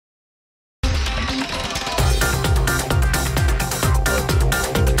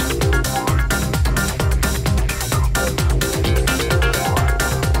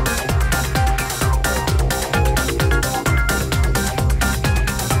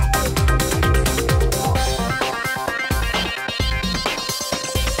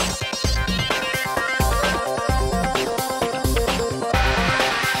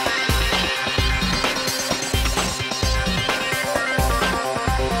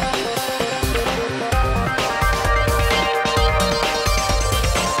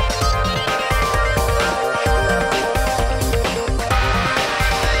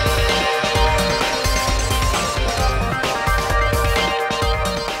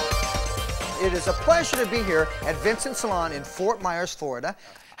It is a pleasure to be here at Vincent Salon in Fort Myers, Florida.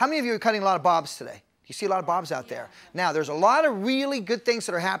 How many of you are cutting a lot of bobs today? You see a lot of bobs out there. Now, there's a lot of really good things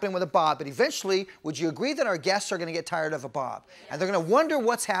that are happening with a bob, but eventually, would you agree that our guests are going to get tired of a bob? And they're going to wonder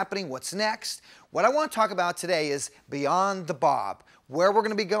what's happening, what's next. What I want to talk about today is beyond the bob, where we're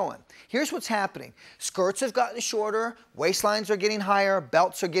going to be going. Here's what's happening. Skirts have gotten shorter, waistlines are getting higher,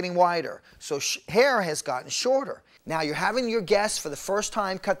 belts are getting wider. So hair has gotten shorter. Now, you're having your guests for the first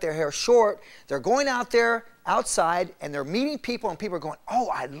time cut their hair short. They're going out there outside and they're meeting people and people are going, "Oh,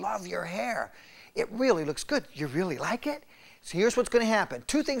 I love your hair. It really looks good. You really like it?" So here's what's going to happen.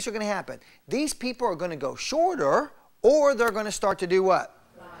 Two things are going to happen. These people are going to go shorter, or they're going to start to do what?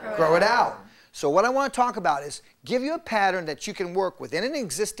 Grow it out. So what I want to talk about is give you a pattern that you can work within an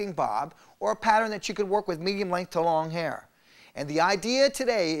existing bob, or a pattern that you could work with medium length to long hair. And the idea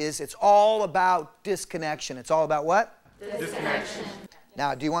today is it's all about disconnection. It's all about what? Disconnection.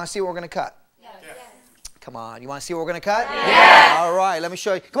 Now, do you want to see what we're going to cut? Yes. Come on, you want to see what we're going to cut? Yes. All right, let me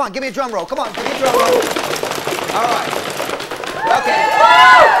show you. Come on, give me a drum roll. Come on, give me a drum roll. All right. Okay.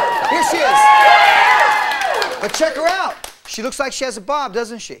 Here she is. But check her out. She looks like she has a bob,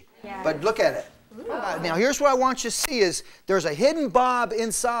 doesn't she? Yeah. But look at it. Now, here's what I want you to see is there's a hidden bob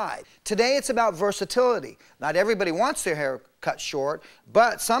inside. Today, it's about versatility. Not everybody wants their hair cut short,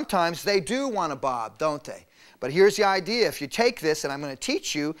 but sometimes they do want a bob, don't they? But here's the idea. If you take this, and I'm going to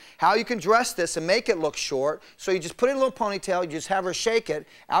teach you how you can dress this and make it look short. So you just put it in a little ponytail, you just have her shake it.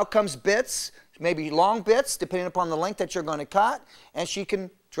 Out comes bits, maybe long bits, depending upon the length that you're going to cut, and she can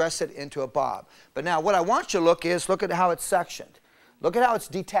dress it into a bob. But now what I want you to look at how it's sectioned. Look at how it's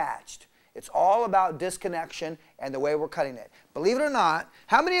detached. It's all about disconnection and the way we're cutting it. Believe it or not,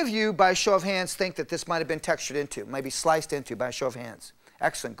 how many of you, by a show of hands, think that this might have been textured into, maybe sliced into by a show of hands?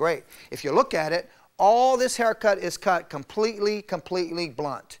 Excellent, great. If you look at it, all this haircut is cut completely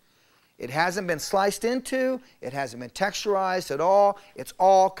blunt. It hasn't been sliced into, it hasn't been texturized at all, it's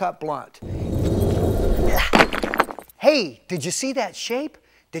all cut blunt. Hey, did you see that shape?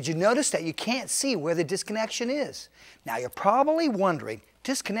 Did you notice that you can't see where the disconnection is? Now you're probably wondering,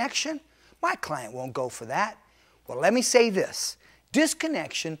 disconnection? My client won't go for that. Well, let me say this.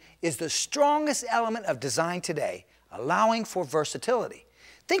 Disconnection is the strongest element of design today, allowing for versatility.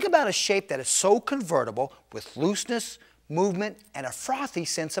 Think about a shape that is so convertible with looseness, movement, and a frothy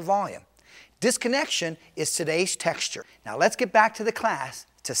sense of volume. Disconnection is today's texture. Now let's get back to the class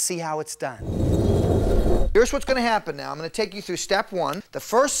to see how it's done. Here's what's going to happen now. I'm going to take you through step one. The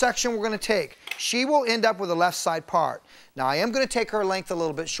first section we're going to take, she will end up with a left side part. Now I am going to take her length a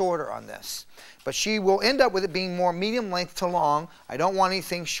little bit shorter on this, but she will end up with it being more medium length to long. I don't want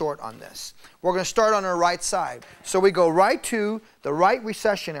anything short on this. We're going to start on her right side. So we go right to the right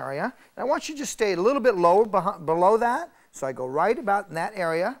recession area. And I want you to just stay a little bit lower below that. So I go right about in that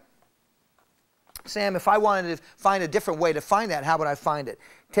area. Sam, if I wanted to find a different way to find that, how would I find it?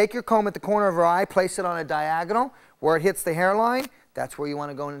 Take your comb at the corner of her eye, place it on a diagonal. Where it hits the hairline, that's where you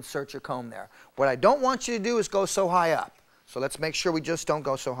want to go and insert your comb there. What I don't want you to do is go so high up. So let's make sure we just don't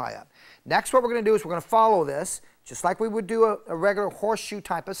go so high up. Next, what we're going to do is we're going to follow this, just like we would do a regular horseshoe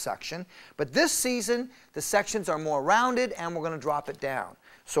type of section. But this season, the sections are more rounded, and we're going to drop it down.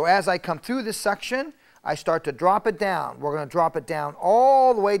 So as I come through this section, I start to drop it down. We're going to drop it down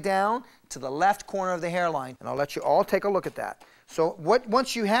all the way down to the left corner of the hairline. And I'll let you all take a look at that. So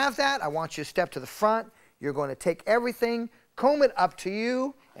once you have that, I want you to step to the front. You're going to take everything, comb it up to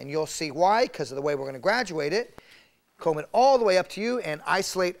you, and you'll see why, because of the way we're going to graduate it. Comb it all the way up to you and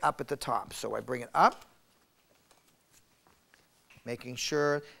isolate up at the top. So I bring it up, making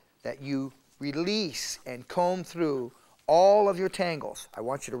sure that you release and comb through all of your tangles. I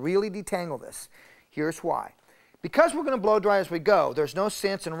want you to really detangle this. Here's why. Because we're going to blow dry as we go, there's no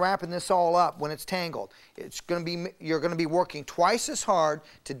sense in wrapping this all up when it's tangled. You're going to be working twice as hard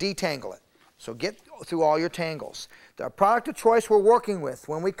to detangle it. So get through all your tangles. The product of choice we're working with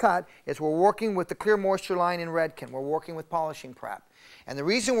when we cut is we're working with the Clear Moisture line in Redken. We're working with polishing prep. And the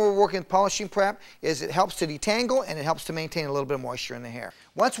reason we're working with polishing prep is it helps to detangle and it helps to maintain a little bit of moisture in the hair.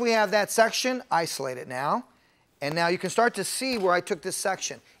 Once we have that section, isolate it now. And now you can start to see where I took this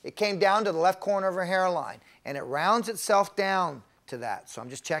section. It came down to the left corner of her hairline, and it rounds itself down to that. So I'm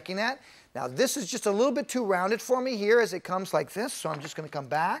just checking that. Now this is just a little bit too rounded for me here as it comes like this, so I'm just going to come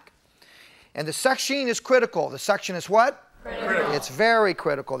back. And the sectioning is critical. The section is what? Critical. It's very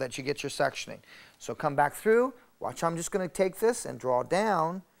critical that you get your sectioning. So come back through. Watch, I'm just going to take this and draw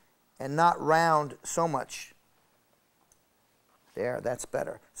down and not round so much. There, that's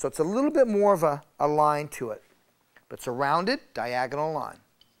better. So it's a little bit more of a line to it. But it's a rounded diagonal line.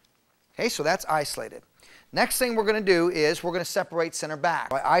 Okay, so that's isolated. Next thing we're going to do is we're going to separate center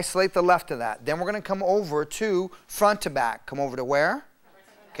back. I isolate the left of that. Then we're going to come over to front to back. Come over to where?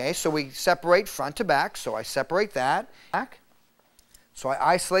 Okay, so we separate front to back. So I separate that. Back. So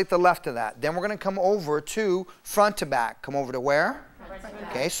I isolate the left of that. Then we're going to come over to front to back. Come over to where?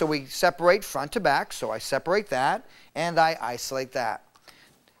 Okay, so we separate front to back. So I separate that and I isolate that.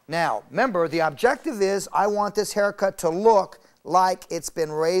 Now, remember, the objective is I want this haircut to look like it's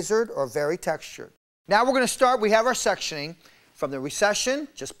been razored or very textured. Now we're going to start, we have our sectioning from the recession,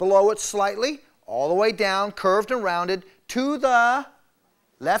 just below it slightly, all the way down, curved and rounded, to the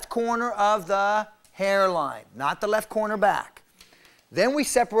left corner of the hairline, not the left corner back. Then we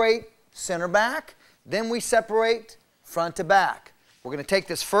separate center back, then we separate front to back. We're going to take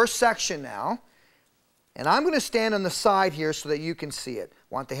this first section now, and I'm going to stand on the side here so that you can see it.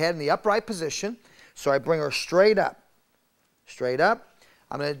 Want the head in the upright position, so I bring her straight up. Straight up.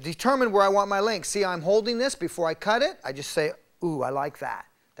 I'm going to determine where I want my length. See, I'm holding this before I cut it. I just say, ooh, I like that.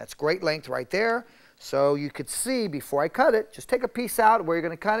 That's great length right there. So you could see before I cut it, just take a piece out where you're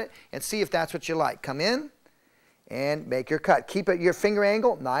going to cut it and see if that's what you like. Come in and make your cut. Keep it your finger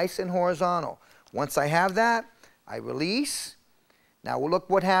angle nice and horizontal. Once I have that, I release. Now we'll look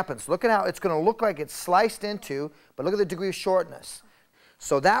what happens. Look at how it's going to look like it's sliced into, but look at the degree of shortness.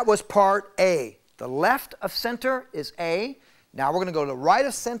 So that was part A. The left of center is A. Now we're going to go to the right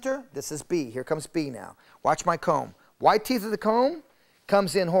of center. This is B. Here comes B now. Watch my comb. White teeth of the comb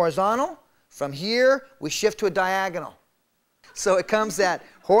comes in horizontal. From here, we shift to a diagonal. So it comes at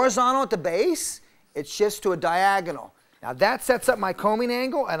horizontal at the base. It shifts to a diagonal. Now that sets up my combing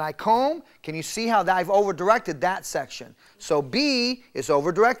angle, and I comb. Can you see how I've over-directed that section? So B is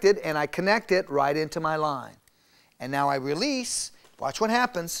over-directed, and I connect it right into my line. And now I release. Watch what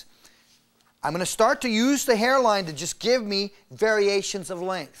happens. I'm going to start to use the hairline to just give me variations of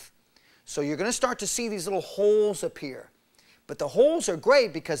length. So you're going to start to see these little holes appear. But the holes are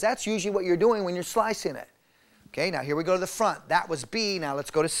great because that's usually what you're doing when you're slicing it. Okay, now here we go to the front. That was B. Now let's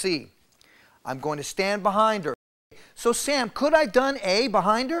go to C. I'm going to stand behind her. So Sam, could I have done A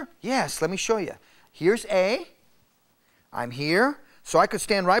behind her? Yes, let me show you. Here's A. I'm here. So I could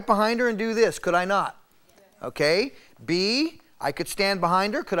stand right behind her and do this. Could I not? Okay. B, I could stand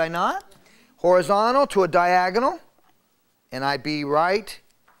behind her. Could I not? Horizontal to a diagonal, and I'd be right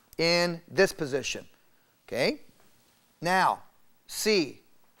in this position. Okay? Now, C,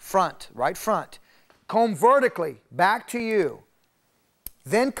 front, right front. Comb vertically, back to you.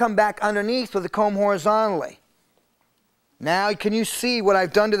 Then come back underneath with the comb horizontally. Now, can you see what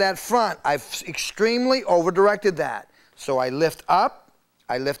I've done to that front? I've extremely over-directed that. So I lift up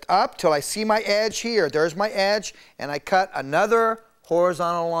till I see my edge here. There's my edge, and I cut another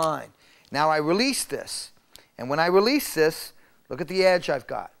horizontal line. Now I release this, and when I release this, look at the edge I've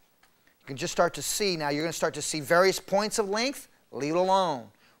got. You can just start to see, now you're going to start to see various points of length. Leave it alone.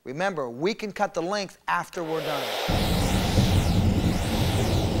 Remember, we can cut the length after we're done.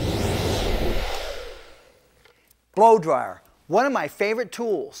 Blow dryer, one of my favorite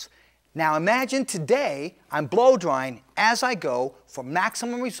tools. Now imagine today I'm blow drying as I go for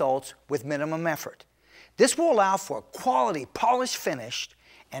maximum results with minimum effort. This will allow for a quality polished finish.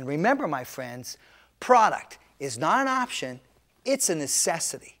 And remember, my friends, product is not an option, it's a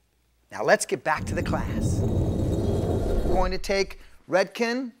necessity. Now let's get back to the class. We're going to take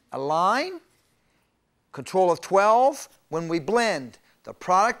Redken, a line, control of 12. When we blend, the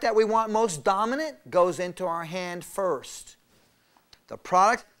product that we want most dominant goes into our hand first. The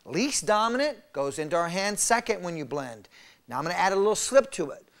product least dominant goes into our hand second when you blend. Now I'm going to add a little slip to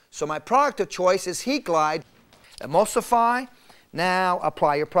it. So my product of choice is Heat Glide. Emulsify. Now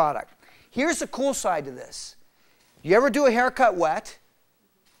apply your product. Here's the cool side to this. You ever do a haircut wet?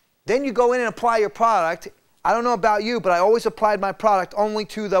 Then you go in and apply your product. I don't know about you, but I always applied my product only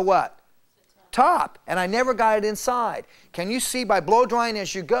to the what? Top. And I never got it inside. Can you see by blow drying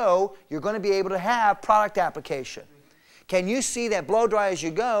as you go, you're going to be able to have product application. Can you see that blow dry as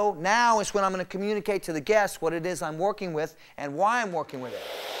you go? Now is when I'm going to communicate to the guests what it is I'm working with and why I'm working with it.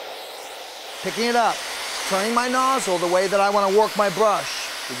 Picking it up. Turning my nozzle the way that I want to work my brush.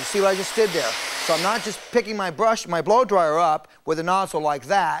 Did you see what I just did there? So I'm not just picking my brush, my blow dryer up with a nozzle like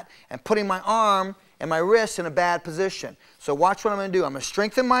that and putting my arm and my wrist in a bad position. So watch what I'm going to do. I'm going to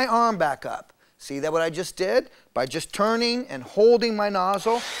strengthen my arm back up. See that what I just did? By just turning and holding my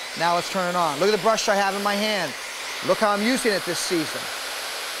nozzle. Now let's turn it on. Look at the brush I have in my hand. Look how I'm using it this season.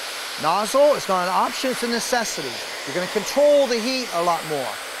 Nozzle is not an option, it's a necessity. You're going to control the heat a lot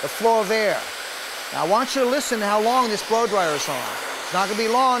more, the flow of air. Now I want you to listen to how long this blow dryer is on. It's not going to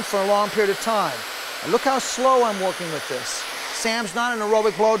be long for a long period of time. And look how slow I'm working with this. Sam's not an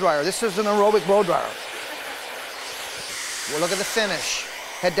aerobic blow dryer. This is an aerobic blow dryer. Well, look at the finish.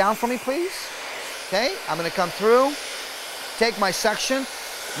 Head down for me, please. Okay, I'm going to come through, take my section,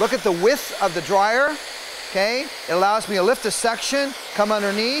 look at the width of the dryer. Okay, it allows me to lift the section, come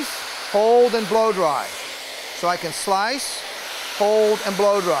underneath, hold and blow dry. So I can slice, hold and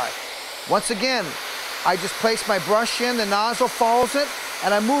blow dry. Once again, I just place my brush in, the nozzle follows it,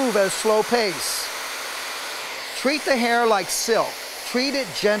 and I move at a slow pace. Treat the hair like silk. Treat it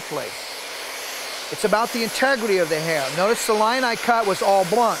gently. It's about the integrity of the hair. Notice the line I cut was all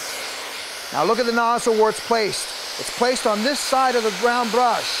blunt. Now look at the nozzle where it's placed. It's placed on this side of the round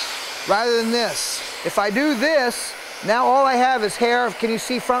brush rather than this. If I do this, now all I have is hair. Can you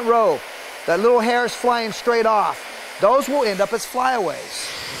see front row? That little hair is flying straight off. Those will end up as flyaways.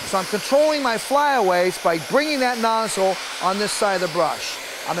 So I'm controlling my flyaways by bringing that nozzle on this side of the brush.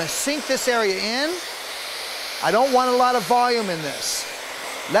 I'm going to sink this area in. I don't want a lot of volume in this.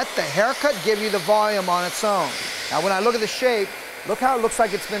 Let the haircut give you the volume on its own. Now when I look at the shape, look how it looks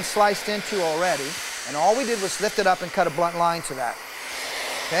like it's been sliced into already. And all we did was lift it up and cut a blunt line to that.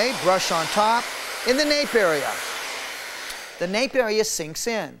 Okay, brush on top. In the nape area sinks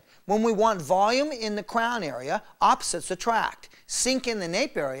in. When we want volume in the crown area, opposites attract. Sink in the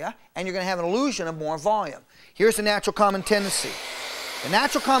nape area, and you're going to have an illusion of more volume. Here's the natural common tendency. The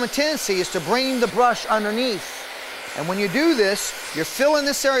natural common tendency is to bring the brush underneath. And when you do this, you're filling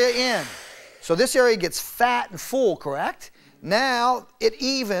this area in. So this area gets fat and full, correct? Now it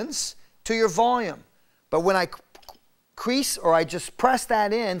evens to your volume. But when I crease or I just press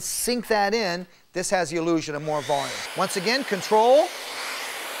that in, sink that in, this has the illusion of more volume. Once again, control,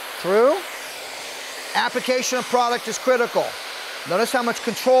 through. Application of product is critical. Notice how much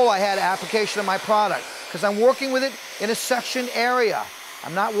control I had application of my product because I'm working with it in a sectioned area.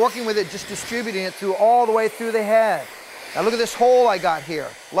 I'm not working with it just distributing it through all the way through the head. Now look at this hole I got here.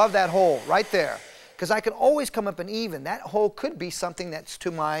 Love that hole right there because I can always come up and even. That hole could be something that's to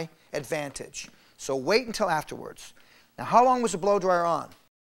my advantage. So wait until afterwards. Now how long was the blow dryer on?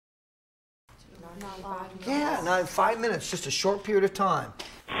 Not 5 minutes, just a short period of time.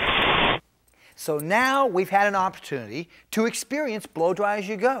 So now we've had an opportunity to experience blow dry as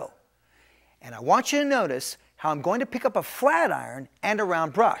you go. And I want you to notice how I'm going to pick up a flat iron and a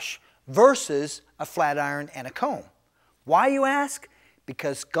round brush versus a flat iron and a comb. Why, you ask?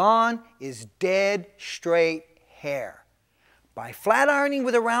 Because gone is dead straight hair. By flat ironing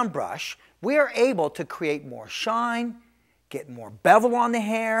with a round brush, we are able to create more shine, get more bevel on the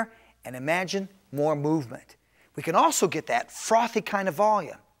hair, and imagine more movement. We can also get that frothy kind of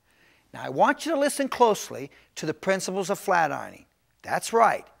volume. Now I want you to listen closely to the principles of flat ironing. That's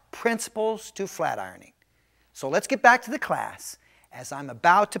right, principles to flat ironing. So let's get back to the class as I'm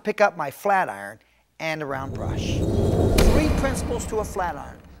about to pick up my flat iron and a round brush. 3 principles to a flat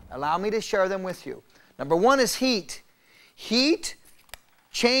iron. Allow me to share them with you. Number 1 is heat. Heat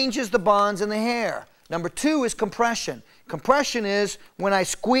changes the bonds in the hair. Number 2 is compression. Compression is when I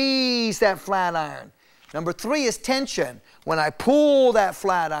squeeze that flat iron. Number 3 is tension, when I pull that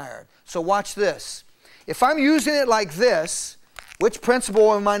flat iron. So watch this. If I'm using it like this, which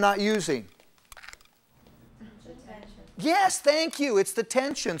principle am I not using? The tension. Yes, thank you. It's the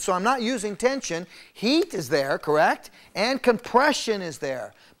tension. So I'm not using tension. Heat is there, correct? And compression is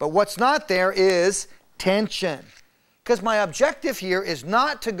there. But what's not there is tension. Because my objective here is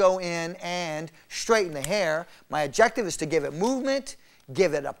not to go in and straighten the hair. My objective is to give it movement,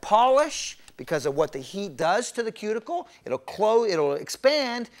 give it a polish, because of what the heat does to the cuticle. It'll close, it'll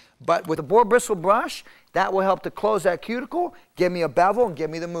expand, but with a boar bristle brush, that will help to close that cuticle, give me a bevel, and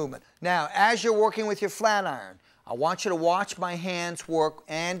give me the movement. Now, as you're working with your flat iron, I want you to watch my hands work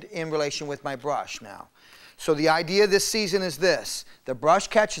and in relation with my brush now. So the idea this season is this. The brush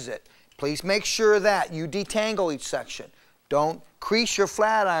catches it. Please make sure that you detangle each section. Don't crease your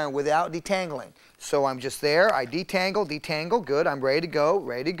flat iron without detangling. So I'm just there, I detangle, detangle, good, I'm ready to go,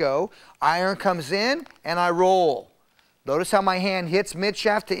 ready to go. Iron comes in and I roll. Notice how my hand hits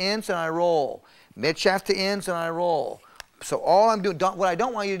mid-shaft to ends and I roll. Mid-shaft to ends and I roll. So all I'm doing, what I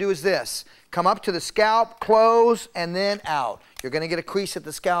don't want you to do is this. Come up to the scalp, close, and then out. You're going to get a crease at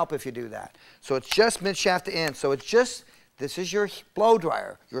the scalp if you do that. So it's just mid-shaft to end. So it's just, this is your blow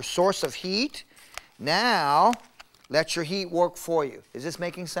dryer, your source of heat. Now, let your heat work for you. Is this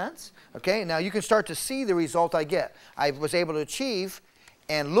making sense? Okay, now you can start to see the result I get. I was able to achieve,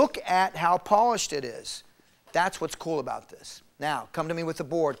 and look at how polished it is. That's what's cool about this. Now, come to me with the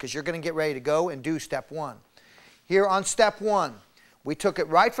board because you're going to get ready to go and do step 1. Here on step 1, we took it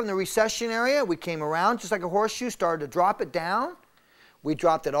right from the recession area. We came around just like a horseshoe, started to drop it down. We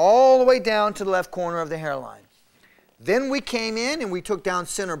dropped it all the way down to the left corner of the hairline. Then we came in and we took down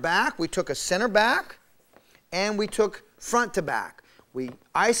center back. We took a center back. And we took front to back. We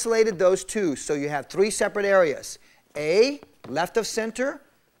isolated those two, so you have 3 separate areas. A, left of center,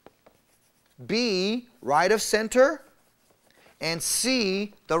 B, right of center, and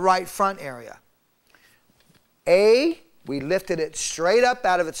C, the right front area. A, we lifted it straight up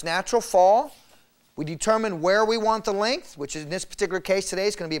out of its natural fall. We determined where we want the length, which in this particular case today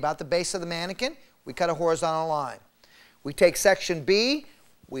is going to be about the base of the mannequin. We cut a horizontal line. We take section B,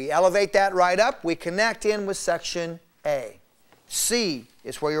 we elevate that right up, we connect in with section A. C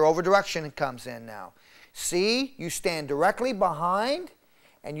is where your over direction comes in now. C, you stand directly behind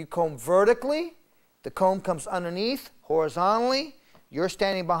and you comb vertically. The comb comes underneath horizontally. You're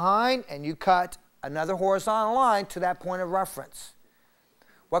standing behind and you cut another horizontal line to that point of reference.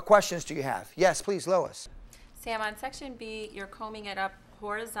 What questions do you have? Yes, please, Lois. Sam, on section B, you're combing it up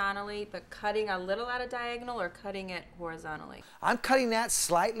horizontally, but cutting a little at a diagonal, or cutting it horizontally? I'm cutting that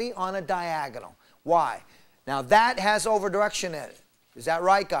slightly on a diagonal. Why? Now that has over direction in it. Is that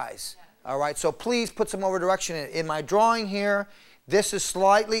right, guys? Yeah. All right, so please put some over direction in it. In my drawing here, this is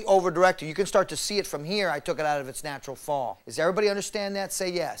slightly over directed. You can start to see it from here. I took it out of its natural fall. Does everybody understand that? Say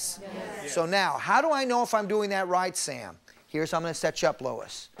yes. Yes. So now, how do I know if I'm doing that right, Sam? Here's how I'm going to set you up,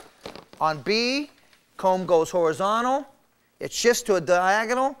 Lois. On B, comb goes horizontal. It shifts to a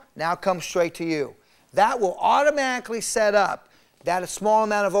diagonal, now comes straight to you. That will automatically set up that small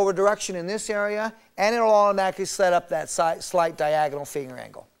amount of over direction in this area, and it'll automatically set up that slight diagonal finger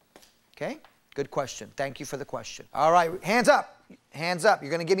angle. Okay? Good question. Thank you for the question. All right, hands up. Hands up. You're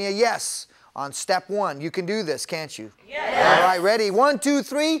going to give me a yes on step 1. You can do this, can't you? Yes. All right, ready? 1, 2,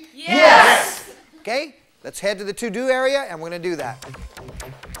 3. Yes! Okay? Let's head to the to-do area, and we're going to do that.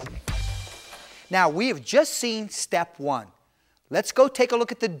 Now, we have just seen step 1. Let's go take a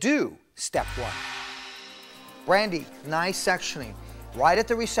look at the do, step 1. Brandy, nice sectioning. Right at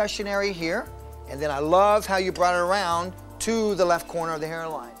the recession area here, and then I love how you brought it around to the left corner of the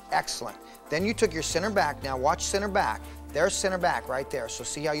hairline. Excellent. Then you took your center back. Now watch center back. There's center back right there. So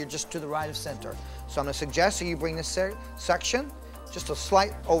see how you're just to the right of center. So I'm going to suggest that you bring this section just a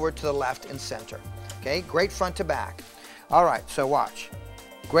slight over to the left and center. Okay, great front to back. All right, so watch.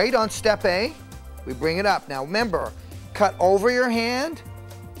 Great on step A. We bring it up. Now remember, cut over your hand,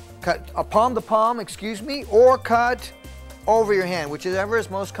 cut a palm to palm, excuse me, or cut over your hand, whichever is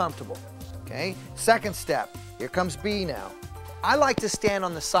most comfortable. Okay, second step. Here comes B now. I like to stand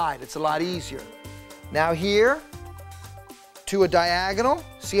on the side. It's a lot easier. Now here, to a diagonal.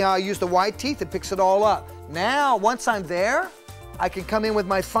 See how I use the white teeth? It picks it all up. Now, once I'm there, I can come in with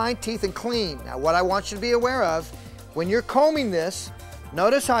my fine teeth and clean. Now, what I want you to be aware of, when you're combing this,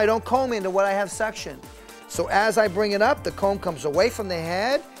 notice how I don't comb into what I have sectioned. So as I bring it up, the comb comes away from the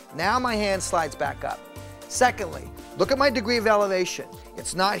head. Now my hand slides back up. Secondly, look at my degree of elevation.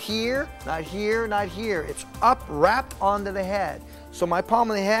 It's not here, not here, not here. It's up, wrapped onto the head. So my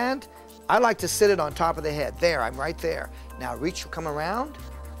palm of the hand, I like to sit it on top of the head. There, I'm right there. Now reach, come around,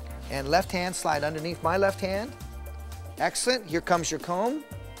 and left hand slide underneath my left hand. Excellent. Here comes your comb,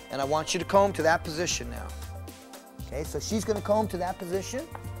 and I want you to comb to that position now. Okay, so she's going to comb to that position.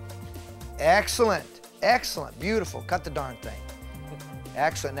 Excellent. Excellent. Beautiful. Cut the darn thing.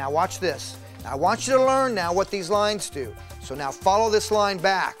 Excellent. Now watch this. Now I want you to learn now what these lines do. So now follow this line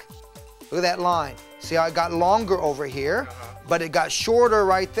back. Look at that line. See how it got longer over here, but it got shorter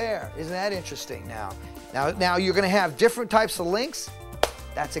right there. Isn't that interesting now? Now you're going to have different types of links.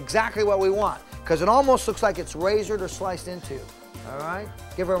 That's exactly what we want, because it almost looks like it's razored or sliced into. All right?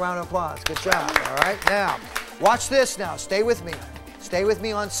 Give her a round of applause. Good job. All right? Now, watch this now. Stay with me. Stay with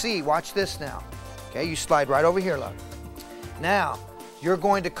me on C. Watch this now. Okay, you slide right over here, love. Now, you're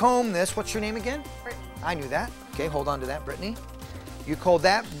going to comb this. What's your name again? Brittany. I knew that. Okay, hold on to that, Brittany. You comb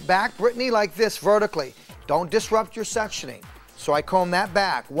that back, Brittany, like this, vertically. Don't disrupt your sectioning. So I comb that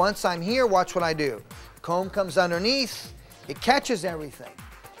back. Once I'm here, watch what I do. Comb comes underneath. It catches everything.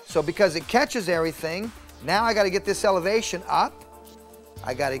 So because it catches everything, now I got to get this elevation up.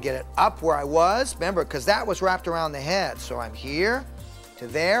 I got to get it up where I was. Remember, because that was wrapped around the head. So I'm here to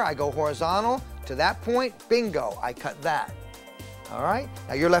there. I go horizontal to that point. Bingo. I cut that. All right.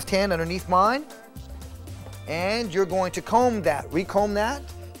 Now your left hand underneath mine. And you're going to comb that. Recomb that.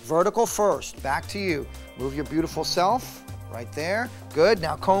 Vertical first. Back to you. Move your beautiful self. Right there. Good.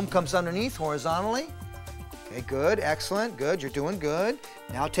 Now comb comes underneath horizontally. Okay, good. Excellent. Good. You're doing good.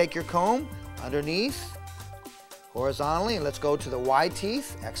 Now take your comb underneath horizontally, and let's go to the wide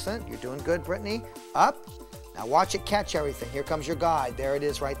teeth. Excellent. You're doing good, Brittany. Up. Now watch it catch everything. Here comes your guide. There it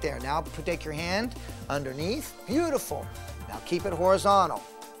is right there. Now take your hand underneath. Beautiful. Now keep it horizontal.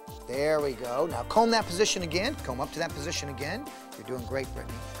 There we go. Now comb that position again. Comb up to that position again. You're doing great,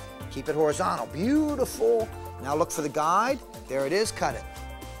 Brittany. Keep it horizontal. Beautiful. Now look for the guide. There it is, cut it.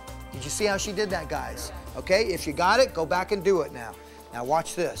 Did you see how she did that, guys? Okay, if you got it, go back and do it now. Now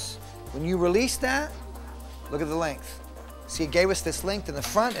watch this. When you release that, look at the length. See, it gave us this length in the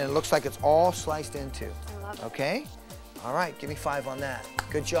front, and it looks like it's all sliced into. I love it. Okay? All right, give me 5 on that.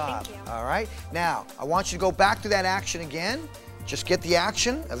 Good job. Thank you. All right, now I want you to go back to that action again. Just get the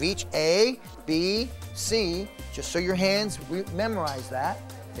action of each A, B, C, just so your hands memorize that.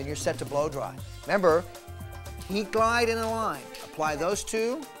 Then you're set to blow dry. Remember, heat glide and align. Apply those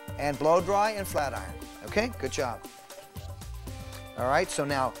two and blow dry and flat iron. Okay, good job. All right, so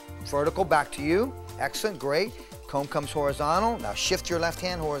now vertical back to you. Excellent, great. Comb comes horizontal. Now shift your left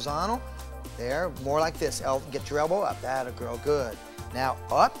hand horizontal. There, more like this. Get your elbow up. That a girl, good. Now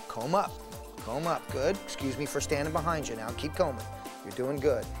up, comb up. Comb up, good. Excuse me for standing behind you. Now keep combing. You're doing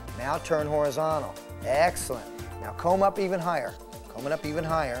good. Now turn horizontal. Excellent. Now comb up even higher. Combing up even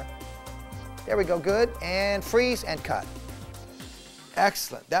higher. There we go, good. And freeze and cut.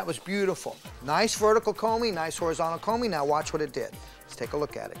 Excellent, that was beautiful. Nice vertical combing, nice horizontal combing. Now watch what it did. Let's take a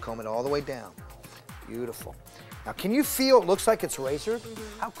look at it. Comb it all the way down. Beautiful. Now can you feel it looks like it's razored?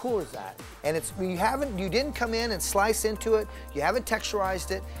 How cool is that? And it's you didn't come in and slice into it, you haven't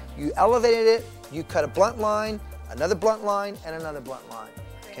texturized it, you elevated it, you cut a blunt line, another blunt line, and another blunt line.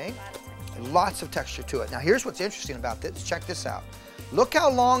 Okay? And lots of texture to it. Now here's what's interesting about this. Check this out. Look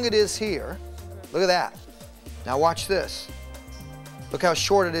how long it is here. Look at that. Now watch this. Look how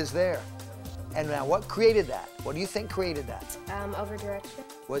short it is there. And now what created that? What do you think created that? Over direction.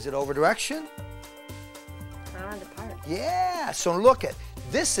 Was it over direction? On the part. Yeah, so look at,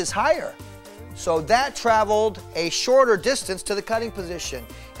 this is higher. So that traveled a shorter distance to the cutting position,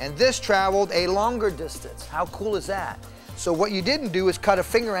 and this traveled a longer distance. How cool is that? So what you didn't do is cut a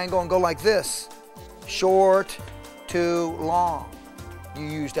finger angle and go like this. Short to long. You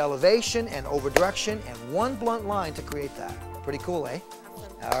used elevation and over direction and one blunt line to create that. Pretty cool, eh?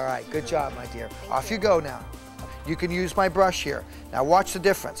 All right, good job, my dear. Off you go now. You can use my brush here. Now watch the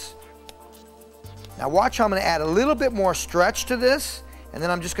difference. Now watch how I'm gonna add a little bit more stretch to this, and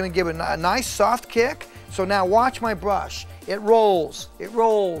then I'm just gonna give it a nice soft kick. So now watch my brush. It rolls, it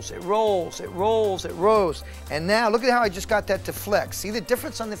rolls, it rolls, it rolls, it rolls. And now look at how I just got that to flex. See the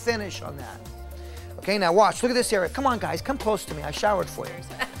difference on the finish on that? Okay, now watch, look at this area. Come on guys, come close to me. I showered for you.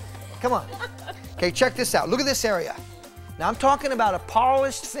 Come on. Okay, check this out. Look at this area. Now I'm talking about a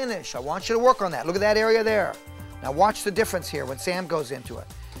polished finish. I want you to work on that. Look at that area there. Now watch the difference here when Sam goes into it.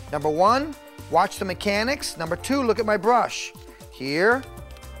 Number 1, watch the mechanics. Number 2, look at my brush. Here.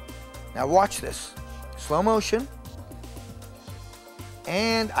 Now watch this. Slow motion.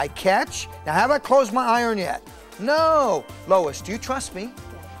 And I catch. Now have I closed my iron yet? No. Lois, do you trust me?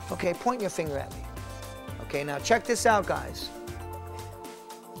 Okay, point your finger at me. Okay, now check this out, guys.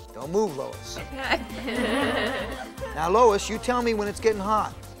 Don't move, Lois. Now, Lois, you tell me when it's getting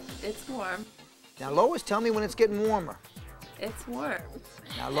hot. It's warm. Now, Lois, tell me when it's getting warmer. It's warm.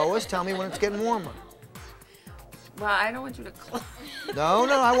 Now, Lois, tell me when it's getting warmer. Well, I don't want you to close. No,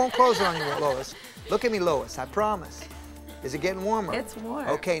 I won't close it on you, Lois. Look at me, Lois, I promise. Is it getting warmer? It's warm.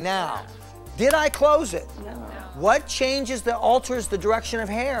 Okay, now, did I close it? No. What changes that alters the direction of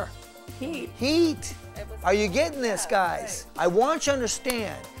hair? Heat. Heat. Are you getting this, guys? I want you to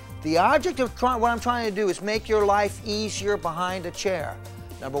understand. The object of what I'm trying to do is make your life easier behind a chair.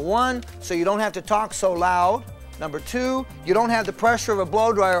 Number 1, so you don't have to talk so loud. Number 2, you don't have the pressure of a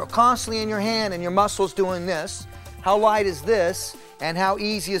blow dryer constantly in your hand and your muscles doing this. How light is this? And how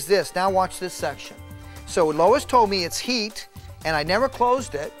easy is this? Now watch this section. So Lois told me it's heat, and I never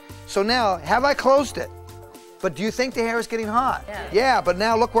closed it. So now, have I closed it? But do you think the hair is getting hot? Yeah. Yeah, but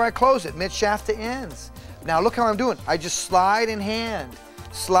now look where I close it, mid-shaft to ends. Now look how I'm doing. I just slide in hand.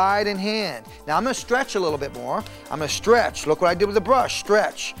 Slide in hand. Now I'm gonna stretch a little bit more. I'm gonna stretch. Look what I did with the brush.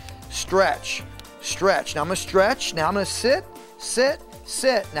 Stretch, stretch, stretch. Now I'm gonna stretch. Now I'm gonna sit, sit,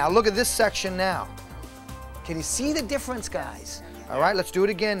 sit. Now look at this section now. Can you see the difference, guys? All right, let's do it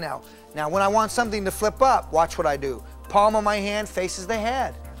again now. Now when I want something to flip up, watch what I do. Palm of my hand faces the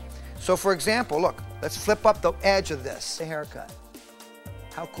head. So for example, look, let's flip up the edge of this, the haircut.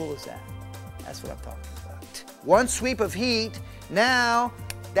 How cool is that? That's what I'm talking about. One sweep of heat. Now,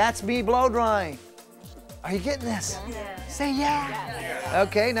 that's me blow drying. Are you getting this? Yeah. Say yeah.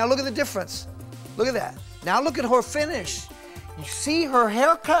 Okay, now look at the difference. Look at that. Now look at her finish. You see her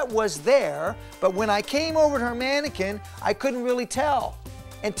haircut was there, but when I came over to her mannequin, I couldn't really tell.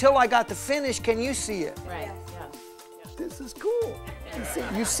 Until I got the finish, can you see it? Right. This is cool.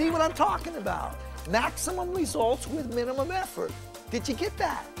 You see what I'm talking about. Maximum results with minimum effort. Did you get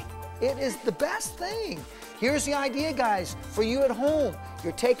that? It is the best thing. Here's the idea, guys, for you at home.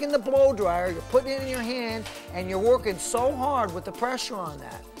 You're taking the blow dryer, you're putting it in your hand, and you're working so hard with the pressure on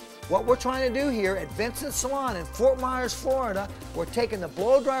that. What we're trying to do here at Vincent's Salon in Fort Myers, Florida, we're taking the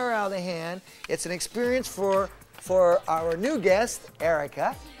blow dryer out of the hand. It's an experience for our new guest,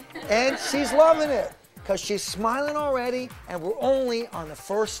 Erica, and she's loving it because she's smiling already, and we're only on the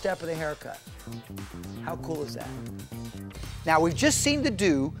first step of the haircut. How cool is that? Now, we've just seen to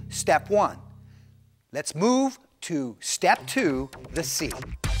do step 1. Let's move to step 2, the C.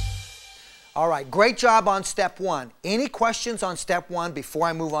 All right, great job on step 1. Any questions on step 1 before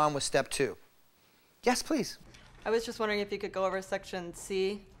I move on with step 2? Yes, please. I was just wondering if you could go over section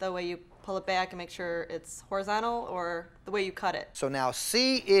C, the way you pull it back and make sure it's horizontal, or the way you cut it. So now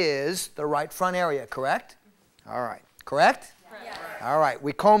C is the right front area, correct? All right, correct? Yes. All right,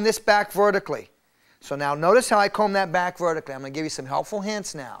 we comb this back vertically. So now notice how I comb that back vertically. I'm going to give you some helpful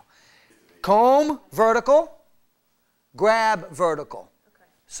hints now. Comb vertical, grab vertical. Okay.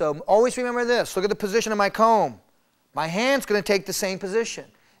 So always remember this. Look at the position of my comb. My hand's going to take the same position.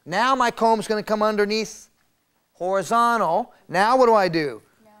 Now my comb's going to come underneath horizontal. Now what do?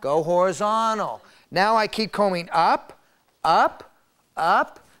 Go horizontal. Now I keep combing up, up,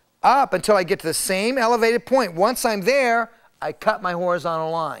 up, up until I get to the same elevated point. Once I'm there, I cut my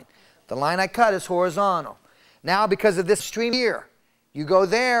horizontal line. The line I cut is horizontal. Now because of this stream here, you go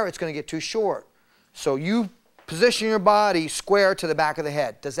there, it's going to get too short. So you position your body square to the back of the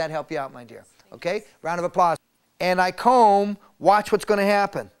head. Does that help you out, my dear? Okay? Round of applause. And I comb, watch what's going to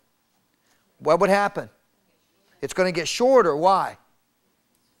happen. What would happen? It's going to get shorter. Why?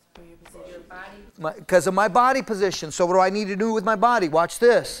 Because of my body position. So what do I need to do with my body? Watch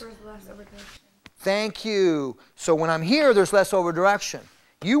this. Thank you. So when I'm here, there's less over direction.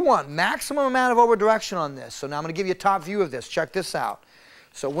 You want maximum amount of over direction on this. So now I'm going to give you a top view of this. Check this out.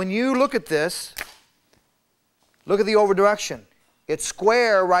 So when you look at this, look at the over direction. It's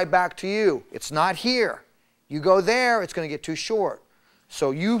square right back to you. It's not here. You go there, it's going to get too short. So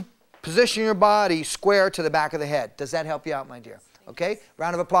you position your body square to the back of the head. Does that help you out, my dear? Okay?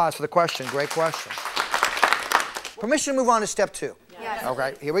 Round of applause for the question. Great question. Permission to move on to step 2. Yes.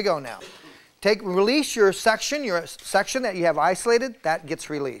 Okay, here we go now. Release your section that you have isolated. That gets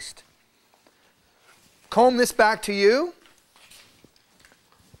released. Comb this back to you.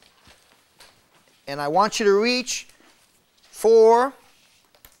 And I want you to reach for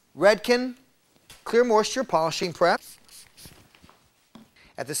Redken Clear Moisture Polishing Press.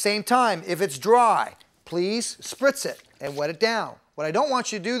 At the same time, if it's dry, please spritz it and wet it down. What I don't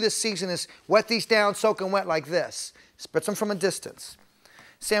want you to do this season is wet these down, soak them wet like this. Spritz them from a distance.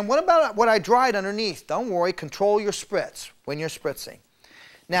 Sam, what about what I dried underneath? Don't worry, control your spritz when you're spritzing.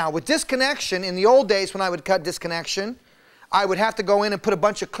 Now, with disconnection, in the old days when I would cut disconnection, I would have to go in and put a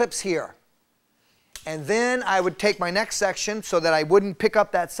bunch of clips here. And then I would take my next section so that I wouldn't pick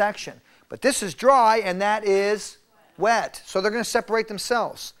up that section. But this is dry and that is wet. So they're going to separate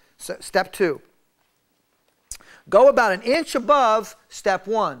themselves. So, step 2. Go about an inch above step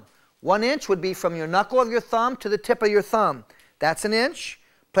 1. 1 inch would be from your knuckle of your thumb to the tip of your thumb. That's an inch.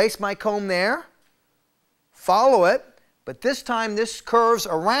 Place my comb there. Follow it. But this time this curves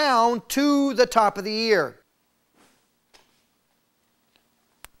around to the top of the ear.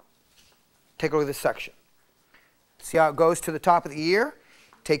 Take a look at this section. See how it goes to the top of the ear?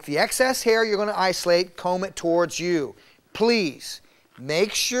 Take the excess hair you're going to isolate, comb it towards you. Please,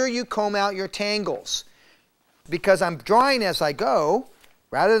 make sure you comb out your tangles. Because I'm drying as I go,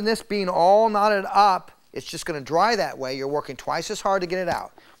 rather than this being all knotted up, it's just going to dry that way. You're working twice as hard to get it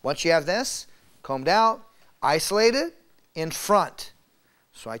out. Once you have this combed out, isolate it in front.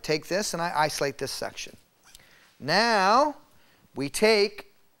 So I take this and I isolate this section. Now, we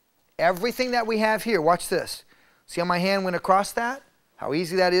take everything that we have here. Watch this. See how my hand went across that? How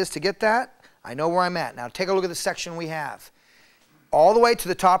easy that is to get that? I know where I'm at. Now take a look at the section we have. All the way to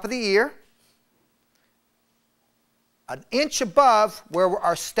the top of the ear. An inch above where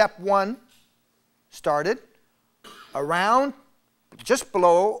our step 1 started. Around, just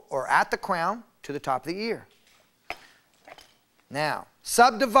below or at the crown to the top of the ear. Now,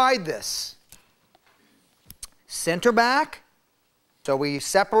 subdivide this. Center back. So we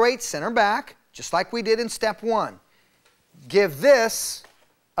separate center back, just like we did in step 1. Give this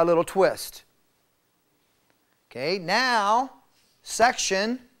a little twist. Okay, now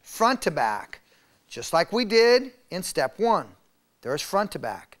section front to back, just like we did in step 1. There's front to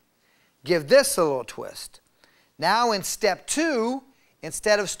back. Give this a little twist. Now in step 2,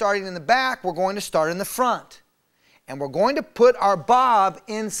 instead of starting in the back, we're going to start in the front. And we're going to put our bob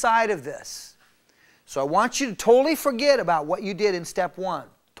inside of this. So I want you to totally forget about what you did in step 1.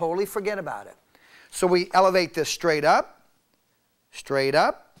 Totally forget about it. So we elevate this straight up, straight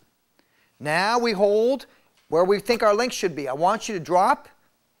up. Now we hold where we think our length should be. I want you to drop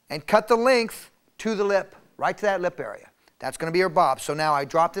and cut the length to the lip, right to that lip area. That's going to be your bob. So now I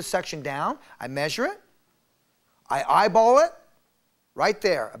drop this section down, I measure it, I eyeball it, right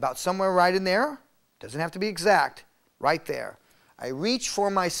there, about somewhere right in there. Doesn't have to be exact, right there. I reach for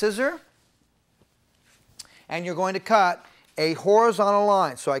my scissor, and you're going to cut a horizontal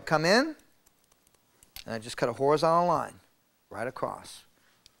line. So I come in, and I just cut a horizontal line right across.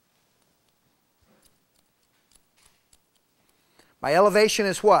 My elevation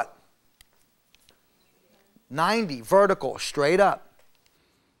is what? 90, vertical, straight up.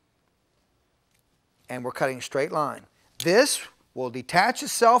 And we're cutting a straight line. This will detach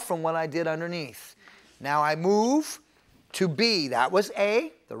itself from what I did underneath. Now I move to B. That was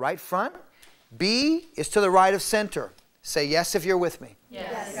A, the right front. B is to the right of center. Say yes if you're with me.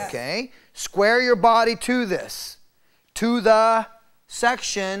 Yes. Okay. Square your body to this. To the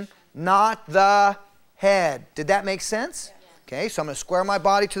section, not the head. Did that make sense? Okay, so I'm going to square my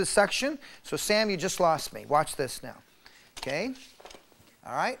body to the section. So Sam, you just lost me. Watch this now. Okay.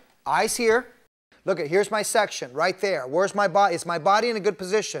 All right. Eyes here. Look, here's my section right there. Where's my body? Is my body in a good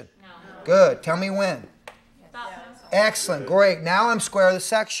position? No. Good. Tell me when. Excellent. Great. Now I'm square of the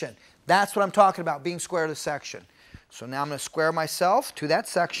section. That's what I'm talking about, being square of the section. So now I'm going to square myself to that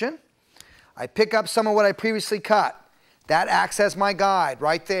section. I pick up some of what I previously cut. That acts as my guide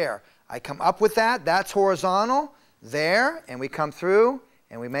right there. I come up with that. That's horizontal. There. And we come through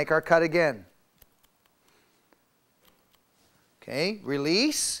and we make our cut again. Okay.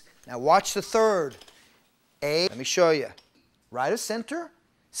 Release. Now watch the third. A. Let me show you. Right of center.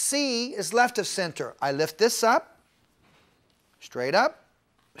 C is left of center. I lift this up. Straight up.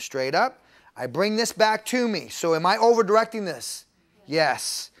 Straight up. I bring this back to me. So am I over directing this?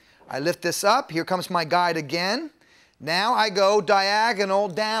 Yes. I lift this up. Here comes my guide again. Now I go diagonal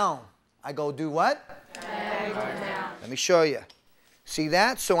down. I go do what? Diagonal down. Let me show you. See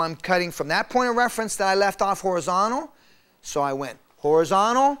that? So I'm cutting from that point of reference that I left off horizontal. So I went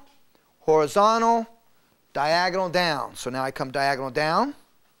horizontal, horizontal, diagonal down. So now I come diagonal down.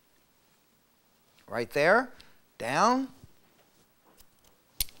 Right there. Down.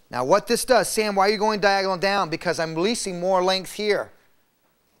 Now what this does, Sam, why are you going diagonal down? Because I'm releasing more length here.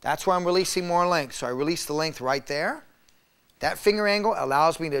 That's where I'm releasing more length. So I release the length right there. That finger angle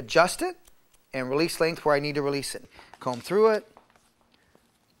allows me to adjust it and release length where I need to release it. Comb through it.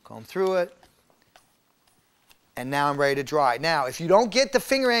 Comb through it. And now I'm ready to dry. Now, if you don't get the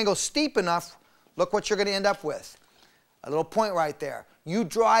finger angle steep enough, look what you're going to end up with. A little point right there. You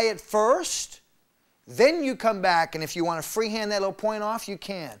dry it first, then you come back, and if you want to freehand that little point off, you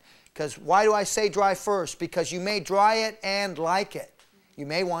can. Because why do I say dry first? Because you may dry it and like it. You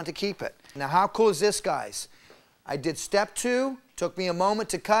may want to keep it. Now, how cool is this, guys? I did step 2. Took me a moment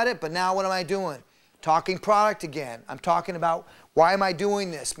to cut it, but now what am I doing? Talking product again. I'm talking about why am I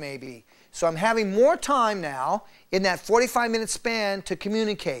doing this, maybe. So I'm having more time now in that 45-minute span to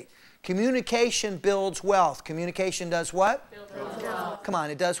communicate. Communication builds wealth. Communication does what? Builds wealth. Come on,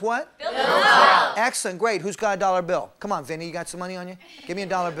 it does what? Builds wealth. Excellent, great. Who's got a dollar bill? Come on, Vinny, you got some money on you? Give me a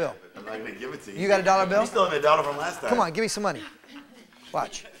dollar bill. I'm not going to give it to you. You got a dollar bill? You still have a dollar from last time. Come on, give me some money.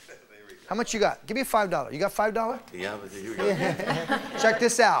 Watch. How much you got? Give me a $5. You got $5? Yeah, but here we go. Check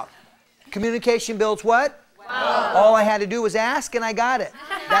this out. Communication builds what? Wow. All I had to do was ask and I got it.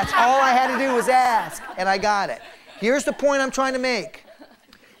 That's all I had to do was ask and I got it. Here's the point I'm trying to make.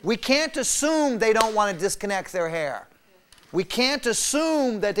 We can't assume they don't want to disconnect their hair. We can't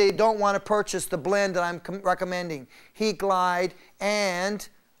assume that they don't want to purchase the blend that I'm recommending, Heat Glide and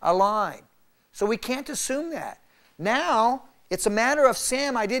Align. So we can't assume that. Now, it's a matter of,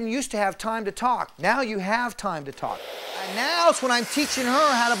 Sam, I didn't used to have time to talk. Now you have time to talk. And now it's when I'm teaching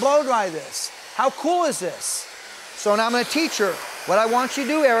her how to blow dry this. How cool is this? So now I'm going to teach her. What I want you to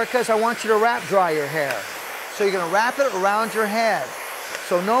do, Erica, is I want you to wrap dry your hair. So you're going to wrap it around your head.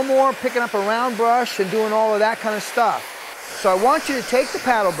 So no more picking up a round brush and doing all of that kind of stuff. So I want you to take the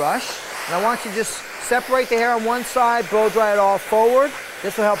paddle brush, and I want you to just separate the hair on one side, blow dry it all forward.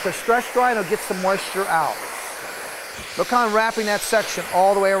 This will help to stretch dry and it'll get some moisture out. Look how I'm wrapping that section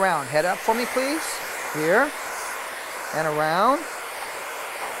all the way around. Head up for me, please. Here. And around.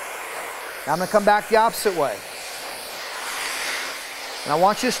 Now I'm going to come back the opposite way. And I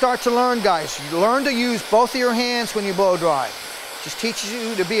want you to start to learn, guys. Learn to use both of your hands when you blow dry. Just teaches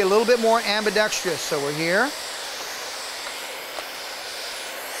you to be a little bit more ambidextrous. So we're here.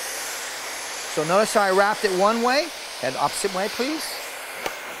 So notice how I wrapped it one way. Head opposite way, please.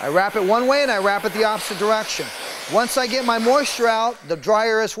 I wrap it one way and I wrap it the opposite direction. Once I get my moisture out, the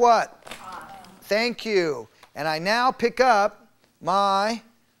dryer is what? thank you. And I now pick up my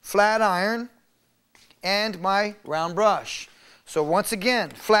flat iron and my round brush. So once again,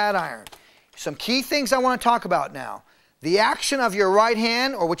 flat iron. Some key things I want to talk about now. The action of your right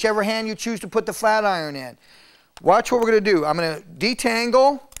hand, or whichever hand you choose to put the flat iron in. Watch what we're going to do. I'm going to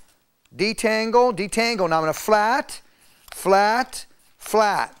detangle, detangle, detangle. Now I'm going to flat, flat,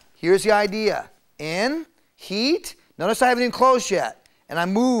 flat. Here's the idea. In, heat. Notice I haven't even closed yet. And I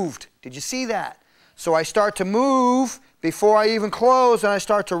moved. Did you see that? So I start to move before I even close, and I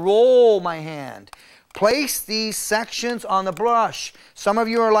start to roll my hand. Place these sections on the brush. Some of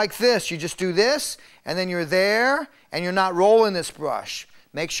you are like this. You just do this, and then you're there, and you're not rolling this brush.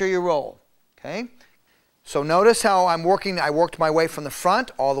 Make sure you roll, okay? So notice how I'm working. I worked my way from the front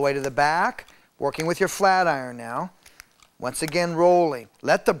all the way to the back, working with your flat iron now. Once again, rolling.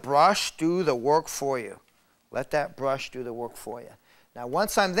 Let the brush do the work for you. Let that brush do the work for you. Now,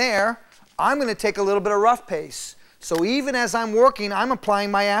 once I'm there, I'm going to take a little bit of rough paste. So even as I'm working, I'm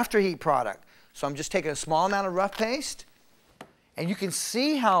applying my afterheat product. So I'm just taking a small amount of rough paste. And you can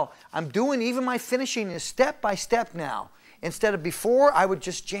see how I'm doing even my finishing is step by step now. Instead of before, I would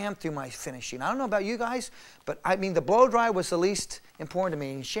just jam through my finishing. I don't know about you guys, but I mean, the blow dry was the least important to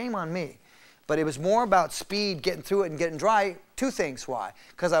me, and shame on me. But it was more about speed, getting through it and getting dry. Two things why.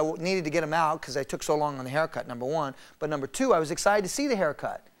 Because I needed to get them out because I took so long on the haircut, number one. But number two, I was excited to see the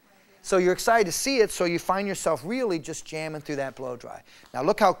haircut. So you're excited to see it, so you find yourself really just jamming through that blow dry. Now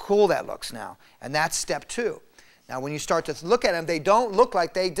look how cool that looks now. And that's step two. Now when you start to look at them, they don't look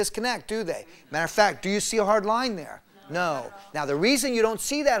like they disconnect, do they? Matter of fact, do you see a hard line there? No. Now the reason you don't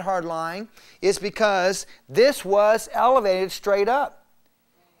see that hard line is because this was elevated straight up.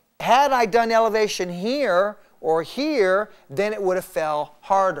 Had I done elevation here or here, then it would have fell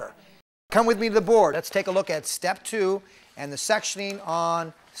harder. Come with me to the board. Let's take a look at step two and the sectioning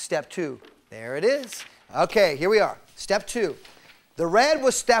on step two. There it is. Okay, here we are. Step two. The red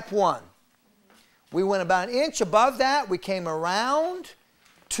was step one. We went about an inch above that. We came around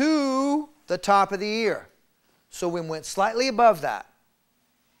to the top of the ear. So we went slightly above that.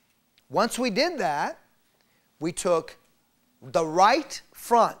 Once we did that, we took the right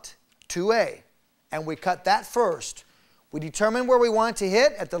front, 2A, and we cut that first. We determined where we wanted to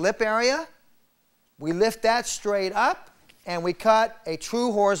hit at the lip area. We lift that straight up, and we cut a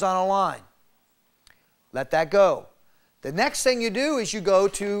true horizontal line. Let that go. The next thing you do is you go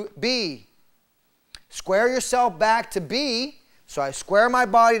to B. Square yourself back to B. So I square my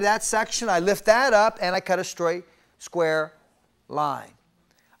body to that section, I lift that up, and I cut a straight square line.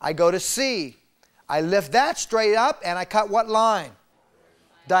 I go to C. I lift that straight up, and I cut what line?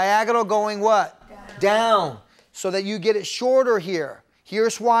 Diagonal going what? Down. So that you get it shorter here.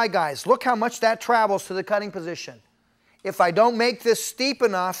 Here's why, guys. Look how much that travels to the cutting position. If I don't make this steep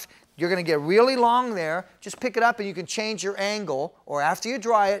enough, you're going to get really long there. Just pick it up, and you can change your angle, or after you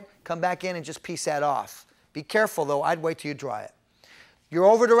dry it, come back in and just piece that off. Be careful, though. I'd wait till you dry it. Your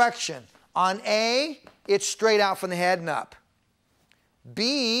over direction. On A, it's straight out from the head and up.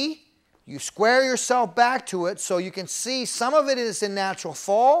 B, you square yourself back to it so you can see some of it is in natural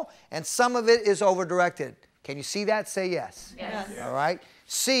fall and some of it is over directed. Can you see that? Say yes. Yes. All right.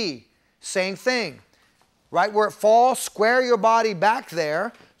 C, same thing. Right where it falls, square your body back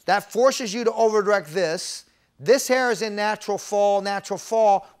there. That forces you to over direct this. This hair is in natural fall, natural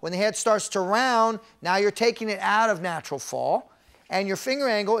fall. When the head starts to round, now you're taking it out of natural fall. And your finger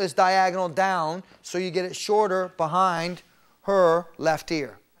angle is diagonal down, so you get it shorter behind her left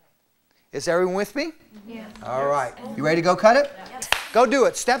ear. Is everyone with me? Yes. All right. You ready to go cut it? Yes. Go do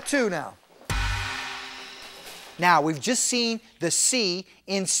it. Step two now. Now, we've just seen the C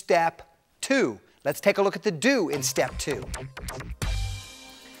in step two. Let's take a look at the do in step two.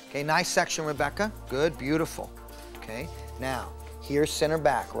 Okay, nice section, Rebecca. Good, beautiful. Okay, now, here's center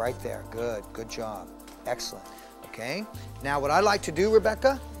back right there. Good, good job. Excellent. Okay, now what I like to do,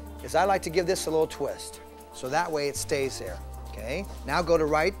 Rebecca, is I like to give this a little twist. So that way it stays there. Okay, now go to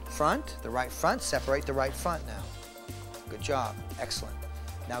right front, the right front, separate the right front now. Good job, excellent.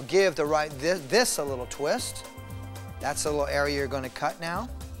 Now give the right, this a little twist. That's the little area you're going to cut now.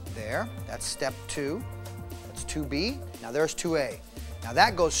 There, that's step two. That's 2B. Now there's 2A. Now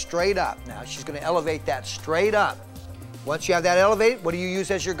that goes straight up. Now she's going to elevate that straight up. Once you have that elevated, what do you use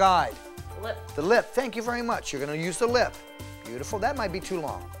as your guide? Lip. The lip. Thank you very much. You're going to use the lip. Beautiful. That might be too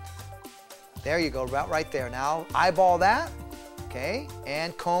long. There you go, about right there. Now eyeball that, okay,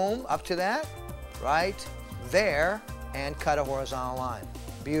 and comb up to that, right there, and cut a horizontal line.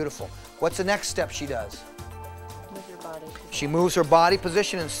 Beautiful. What's the next step she does? Move your body. She moves her body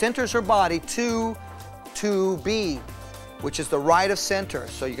position and centers her body to B. which is the right of center.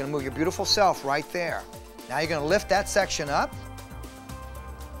 So you're going to move your beautiful self right there. Now you're going to lift that section up.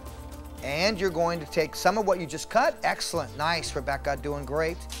 And you're going to take some of what you just cut. Excellent. Nice, Rebecca. Doing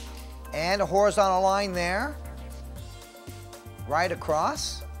great. And a horizontal line there. Right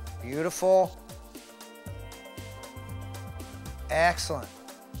across. Beautiful. Excellent.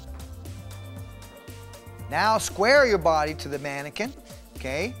 Now square your body to the mannequin,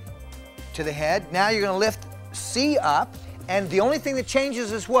 okay, to the head. Now you're going to lift C up, and the only thing that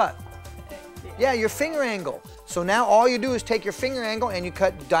changes is what? Yeah, your finger angle. So now all you do is take your finger angle and you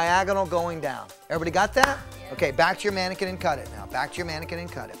cut diagonal going down. Everybody got that? Yeah. Okay, back to your mannequin and cut it now. Back to your mannequin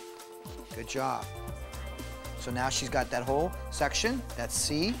and cut it. Good job. So now she's got that whole section, that's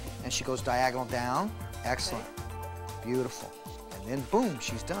C, and she goes diagonal down. Excellent. Beautiful. And then boom,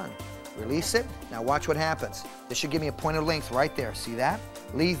 she's done. Release it. Now watch what happens. This should give me a point of length right there. See that?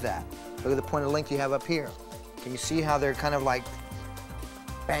 Leave that. Look at the point of length you have up here. Can you see how they're kind of like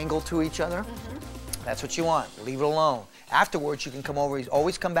angled to each other? Mm-hmm. That's what you want. Leave it alone. Afterwards, you can come over,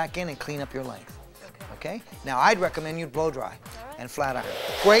 always come back in and clean up your length. Okay? Now, I'd recommend you blow dry and flat iron.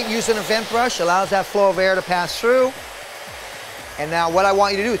 Great using a vent brush, allows that flow of air to pass through. And now what I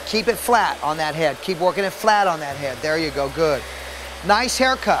want you to do is keep it flat on that head. Keep working it flat on that head. There you go, good. Nice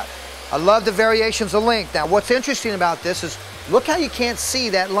haircut. I love the variations of length. Now, what's interesting about this is, look how you can't see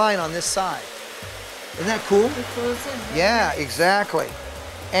that line on this side. Isn't that cool? Yeah, exactly.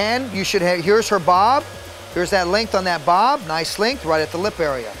 And you should have, here's her bob. Here's that length on that bob. Nice length right at the lip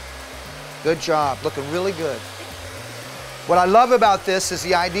area. Good job, looking really good. What I love about this is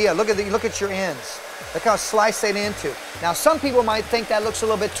the idea. Look at your ends. Look how sliced it into. Now, some people might think that looks a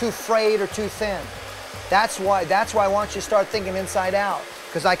little bit too frayed or too thin. That's why I want you to start thinking inside out.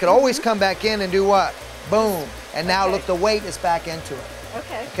 Because I could always come back in and do what? Boom. And now look, the weight is back into it.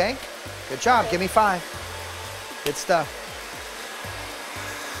 Okay. Okay? Good job. Give me 5. Good stuff.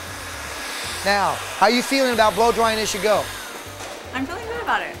 Now, how are you feeling about blow drying as you go? I'm feeling good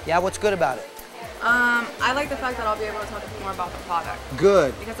about it. Yeah, what's good about it? I like the fact that I'll be able to talk more about the product.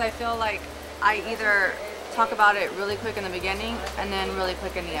 Good. Because I feel like I either talk about it really quick in the beginning and then really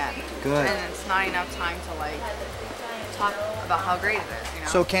quick in the end. Good. And it's not enough time to like talk about how great it is, you know?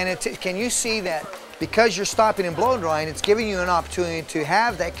 So can you see that because you're stopping and blow drying, it's giving you an opportunity to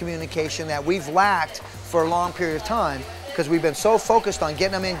have that communication that we've lacked for a long period of time because we've been so focused on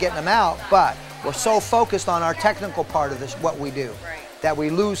getting them in, getting them out, but we're so focused on our technical part of this, what we do, that we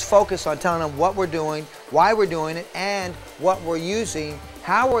lose focus on telling them what we're doing, why we're doing it, and what we're using,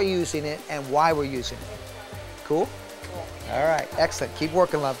 how we're using it, and why we're using it. Cool? Cool. All right, excellent. Keep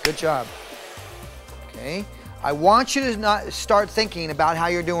working, love. Good job. Okay. I want you to not start thinking about how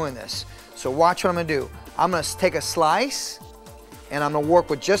you're doing this. So watch what I'm going to do. I'm going to take a slice, and I'm going to work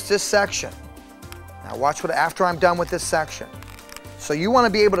with just this section. Now watch what, after I'm done with this section. So you want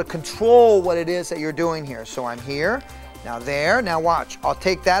to be able to control what it is that you're doing here. So I'm here, now there, now watch. I'll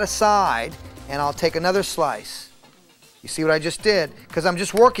take that aside, and I'll take another slice. You see what I just did? Because I'm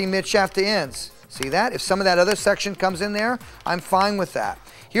just working mid-shaft to ends. See that? If some of that other section comes in there, I'm fine with that.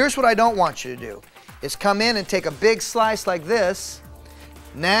 Here's what I don't want you to do, is come in and take a big slice like this.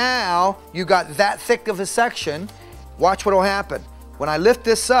 Now you got that thick of a section. Watch what will happen. When I lift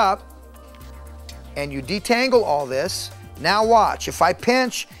this up and you detangle all this, now watch. If I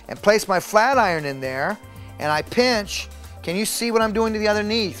pinch and place my flat iron in there and I pinch, can you see what I'm doing to the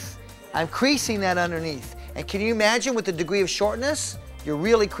underneath? I'm creasing that underneath. And can you imagine with the degree of shortness? You're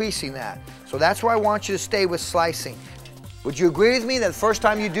really creasing that. So that's where I want you to stay with slicing. Would you agree with me that the first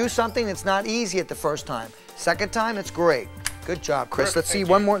time you do something, it's not easy at the first time? Second time, it's great. Good job, Chris. Perfect. Let's see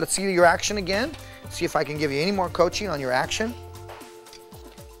one more. Let's see your action again. See if I can give you any more coaching on your action.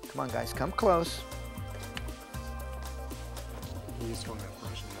 Come on, guys, come close.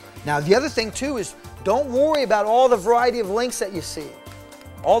 Now, the other thing, too, is don't worry about all the variety of links that you see.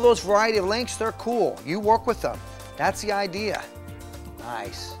 All those variety of links, they're cool. You work with them. That's the idea.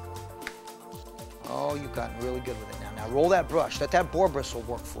 Nice. Oh, you've gotten really good with it now. Now roll that brush. Let that boar bristle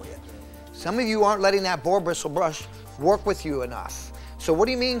work for you. Some of you aren't letting that boar bristle brush work with you enough. So what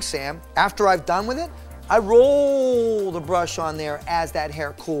do you mean, Sam? After I've done with it, I roll the brush on there as that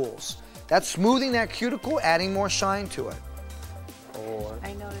hair cools. That's smoothing that cuticle, adding more shine to it. Or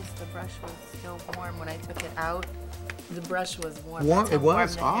I noticed the brush was still warm when I took it out. The brush was warm. Warm, That's how it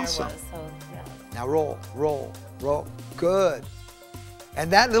was? warm the hair Awesome. was, so, yeah. now roll, roll, roll. Good. And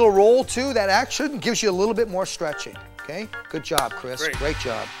that little roll too, that action gives you a little bit more stretching. Okay? Good job, Chris. Great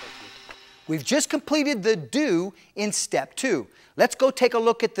job. We've just completed the do in step 2. Let's go take a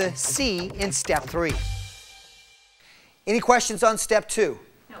look at the C in step 3. Any questions on step 2?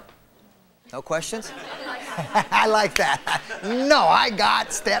 No. No questions? I like that. No, I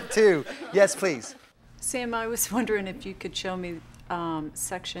got step 2. Yes, please. Sam, I was wondering if you could show me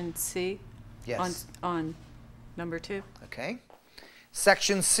section C. Yes. On number 2. Okay.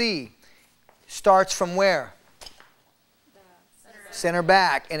 Section C starts from where? Center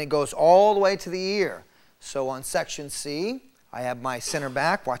back, and it goes all the way to the ear. So on section C, I have my center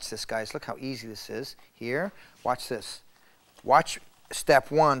back. Watch this, guys. Look how easy this is. Here, watch this. Watch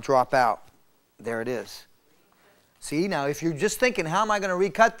step 1 drop out. There it is. See, now if you're just thinking, how am I going to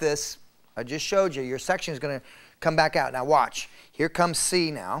recut this? I just showed you. Your section is going to come back out. Now watch. Here comes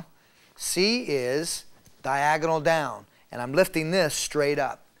C now. C is diagonal down, and I'm lifting this straight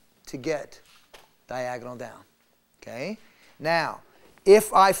up to get diagonal down. Okay? Now,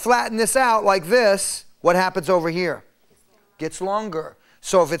 if I flatten this out like this, what happens over here? Gets longer.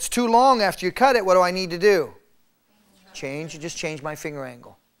 So if it's too long after you cut it, what do I need to do? Just change my finger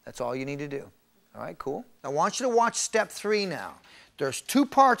angle. That's all you need to do. All right, cool. I want you to watch step 3 now. There's 2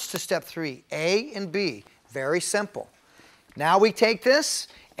 parts to step 3, A and B. Very simple. Now we take this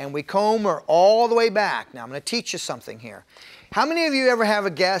and we comb her all the way back. Now I'm going to teach you something here. How many of you ever have a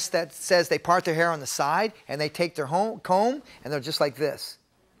guest that says they part their hair on the side and they take their comb and they're just like this?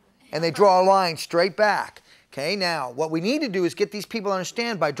 And they draw a line straight back. Okay, now what we need to do is get these people to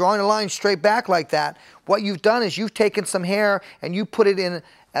understand by drawing a line straight back like that, what you've done is you've taken some hair and you put it in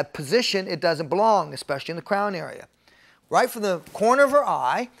a position it doesn't belong, especially in the crown area. Right from the corner of her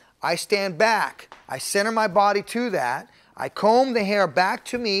eye, I stand back. I center my body to that. I comb the hair back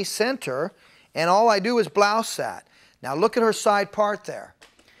to me, center, and all I do is blouse that. Now look at her side part there.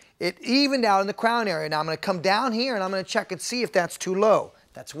 It evened out in the crown area. Now I'm going to come down here and I'm going to check and see if that's too low.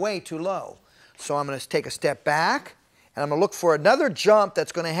 That's way too low. So I'm going to take a step back and I'm going to look for another jump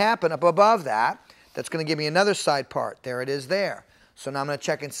that's going to happen up above that. That's going to give me another side part. There it is there. So now I'm going to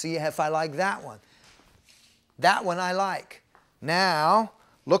check and see if I like that one. That one I like. Now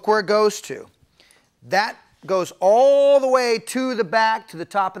look where it goes to. That goes all the way to the back to the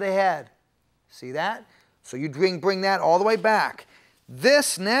top of the head. See that? So you bring that all the way back.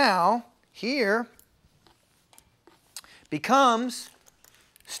 This now, here, becomes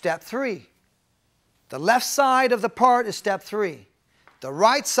step 3. The left side of the part is step 3. The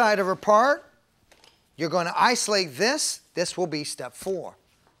right side of her part, you're going to isolate this. This will be step 4.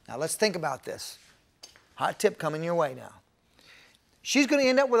 Now let's think about this. Hot tip coming your way now. She's going to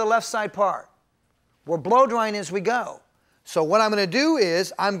end up with a left side part. We're blow drying as we go. So what I'm going to do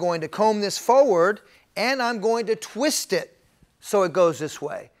is I'm going to comb this forward and I'm going to twist it so it goes this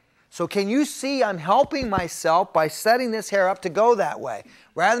way. So can you see I'm helping myself by setting this hair up to go that way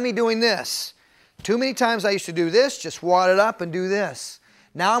rather than me doing this. Too many times I used to do this, just wad it up and do this.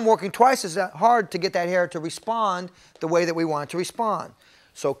 Now I'm working twice as hard to get that hair to respond the way that we want it to respond.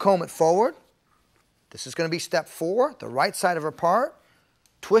 So comb it forward. This is going to be step 4, the right side of her part.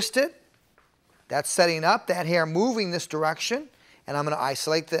 Twist it. That's setting up that hair moving this direction, and I'm going to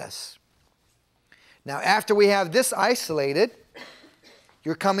isolate this. Now after we have this isolated,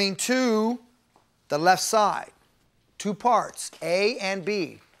 you're coming to the left side. 2 parts, A and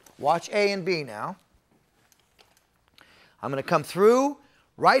B. Watch A and B now. I'm going to come through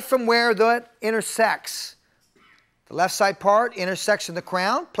right from where that intersects. The left side part intersects in the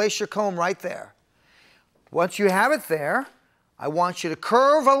crown. Place your comb right there. Once you have it there, I want you to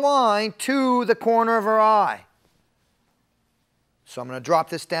curve a line to the corner of her eye. So I'm going to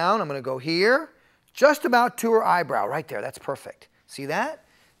drop this down. I'm going to go here, just about to her eyebrow, right there. That's perfect. See that?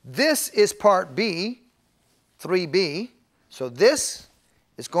 This is part B, 3B. So this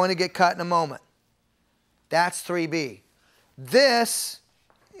is going to get cut in a moment. That's 3B. This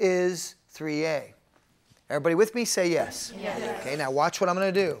is 3A. Everybody with me? Say yes. Yes. Okay, now watch what I'm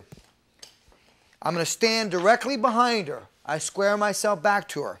going to do. I'm going to stand directly behind her. I square myself back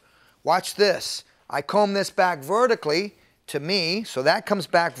to her. Watch this. I comb this back vertically to me, so that comes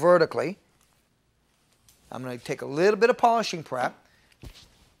back vertically. I'm going to take a little bit of polishing prep.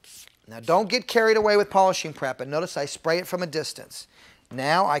 Now don't get carried away with polishing prep, and notice I spray it from a distance.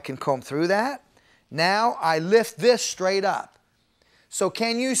 Now I can comb through that. Now I lift this straight up. So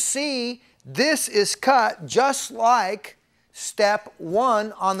can you see this is cut just like step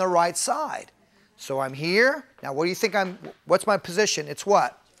 1 on the right side. So I'm here. Now what do you think what's my position? It's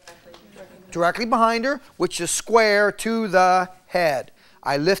what? Directly behind her, which is square to the head.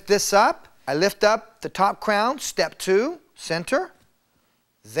 I lift this up. I lift up the top crown, step 2, center.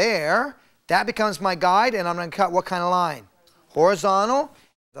 There. That becomes my guide, and I'm going to cut what kind of line? Horizontal.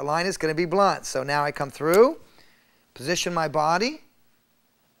 The line is going to be blunt. So now I come through, position my body,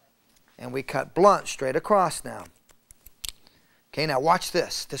 and we cut blunt straight across now. Okay, now watch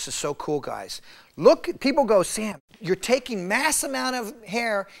this. This is so cool, guys. Look, people go, Sam, you're taking mass amount of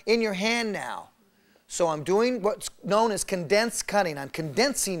hair in your hand now. So I'm doing what's known as condensed cutting. I'm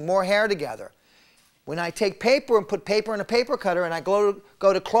condensing more hair together. When I take paper and put paper in a paper cutter and I go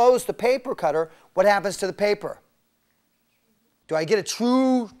to close the paper cutter, what happens to the paper? Do I get a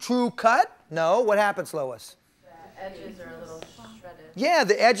true cut? No. What happens, Lois? The edges are a little shredded. Yeah,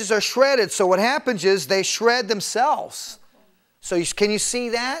 the edges are shredded. So what happens is they shred themselves. So can you see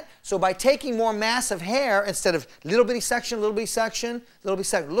that? So by taking more mass of hair instead of little bitty section, little bitty section, little bitty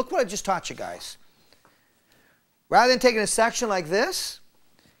section. Look what I just taught you guys. Rather than taking a section like this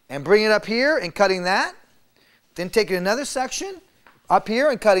and bringing it up here and cutting that, then taking another section up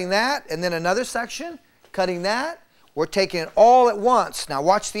here and cutting that, and then another section, cutting that, we're taking it all at once. Now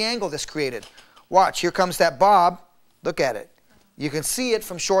watch the angle this created. Watch, here comes that bob. Look at it. You can see it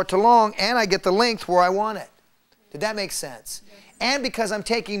from short to long, and I get the length where I want it. Did that make sense? And because I'm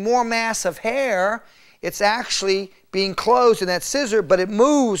taking more mass of hair, it's actually being closed in that scissor, but it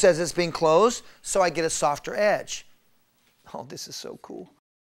moves as it's being closed, so I get a softer edge. Oh, this is so cool.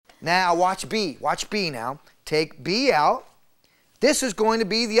 Now watch B. Watch B now. Take B out. This is going to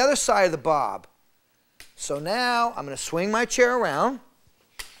be the other side of the bob. So now I'm going to swing my chair around.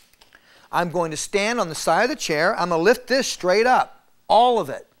 I'm going to stand on the side of the chair. I'm going to lift this straight up. All of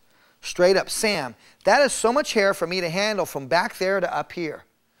it. Straight up. Sam, that is so much hair for me to handle from back there to up here.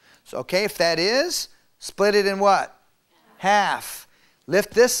 So, okay, if that is, split it in what? Half.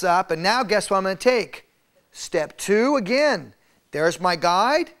 Lift this up, and now guess what I'm going to take? Step 2 again. There's my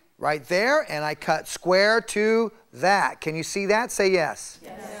guide right there, and I cut square to that. Can you see that? Say yes.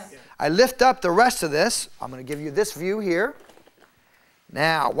 Yes. I lift up the rest of this. I'm going to give you this view here.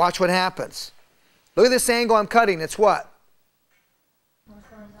 Now, watch what happens. Look at this angle I'm cutting. It's what?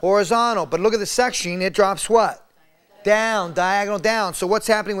 Horizontal. But look at the section. It drops what? Down. Diagonal down. So what's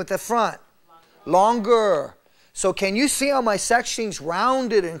happening with the front? Longer. So can you see how my sectioning's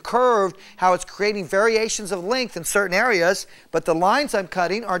rounded and curved, how it's creating variations of length in certain areas, but the lines I'm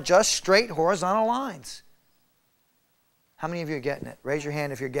cutting are just straight horizontal lines? How many of you are getting it? Raise your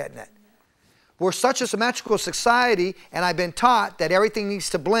hand if you're getting it. We're such a symmetrical society, and I've been taught that everything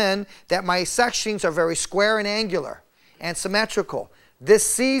needs to blend, that my sectionings are very square and angular and symmetrical. This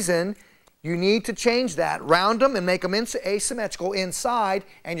season, you need to change that. Round them and make them asymmetrical inside,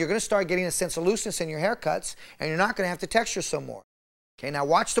 and you're going to start getting a sense of looseness in your haircuts, and you're not going to have to texture some more. Okay, now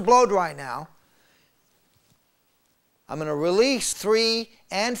watch the blow dry now. I'm going to release 3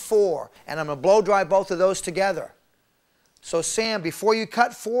 and 4, and I'm going to blow dry both of those together. So Sam, before you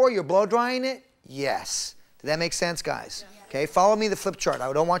cut 4, you're blow drying it? Yes. Did that make sense, guys? Yeah. Okay, follow me the flip chart.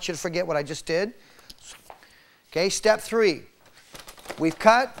 I don't want you to forget what I just did. Okay, step 3. We've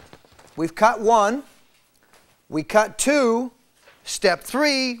cut 1. We cut 2. Step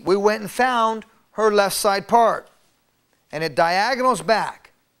 3, we went and found her left side part. And it diagonals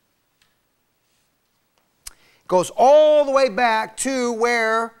back. Goes all the way back to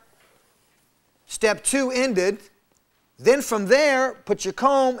where step 2 ended. Then from there, put your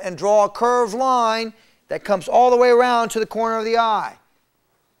comb and draw a curved line that comes all the way around to the corner of the eye.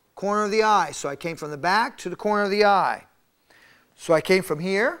 Corner of the eye. So I came from the back to the corner of the eye. So I came from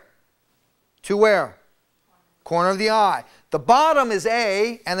here to where? Corner of the eye. The bottom is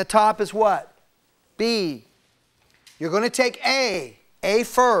A and the top is what? B. You're going to take A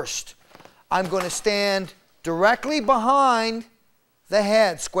first. I'm going to stand directly behind the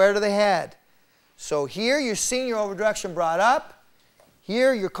head, square to the head. So here you're seeing your over direction brought up.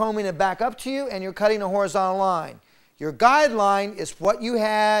 Here you're combing it back up to you and you're cutting a horizontal line. Your guideline is what you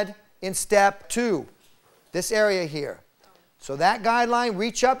had in step 2, this area here. So that guideline,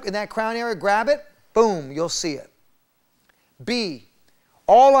 reach up in that crown area, grab it, boom, you'll see it. B.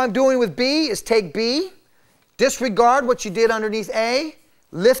 All I'm doing with B is take B, disregard what you did underneath A,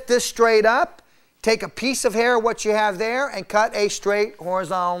 lift this straight up, take a piece of hair, what you have there, and cut a straight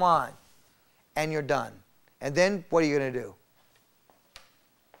horizontal line. And you're done. And then what are you going to do?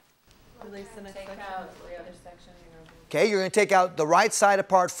 Release the next section. the other section. Okay, you're going to take out the right side of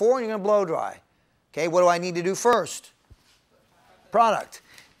part 4 and you're going to blow dry. Okay, what do I need to do first? Product.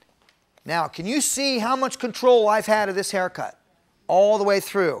 Now, can you see how much control I've had of this haircut? All the way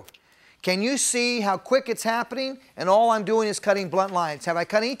through. Can you see how quick it's happening? And all I'm doing is cutting blunt lines. Have I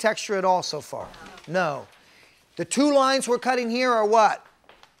cut any texture at all so far? No. The 2 lines we're cutting here are what?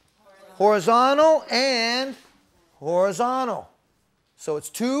 Horizontal and horizontal. So it's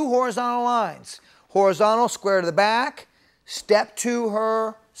 2 horizontal lines. Horizontal, square to the back, step to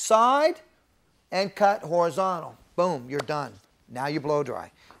her side, and cut horizontal. Boom, you're done. Now you blow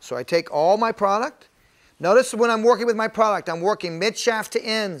dry. So I take all my product. Notice when I'm working with my product, I'm working mid-shaft to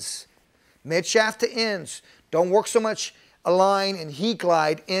ends. Mid-shaft to ends. Don't work so much align and heat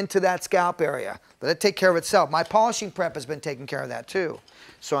glide into that scalp area. Let it take care of itself. My polishing prep has been taking care of that too.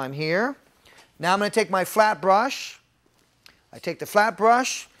 So I'm here. Now I'm going to take my flat brush. I take the flat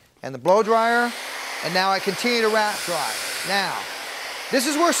brush and the blow dryer, and now I continue to wrap dry. Now, this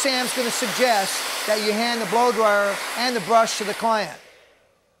is where Sam's going to suggest that you hand the blow dryer and the brush to the client.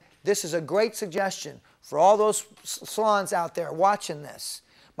 This is a great suggestion for all those salons out there watching this.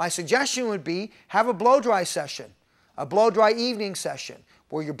 My suggestion would be have a blow dry session, a blow dry evening session,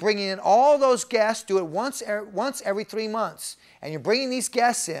 where you're bringing in all those guests, do it once every 3 months, and you're bringing these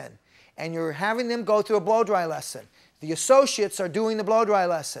guests in, and you're having them go through a blow dry lesson. The associates are doing the blow dry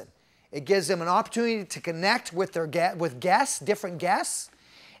lesson. It gives them an opportunity to connect with guests, different guests,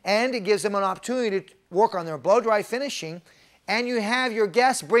 and it gives them an opportunity to work on their blow dry finishing, and you have your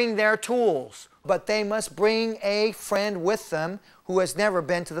guests bring their tools, but they must bring a friend with them who has never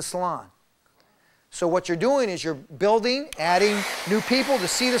been to the salon. So what you're doing is you're building, adding new people to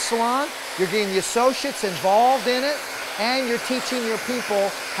see the salon, you're getting the associates involved in it, and you're teaching your people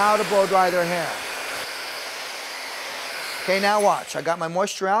how to blow dry their hair. Okay, now watch. I got my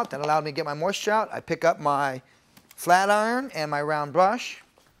moisture out. That allowed me to get my moisture out. I pick up my flat iron and my round brush.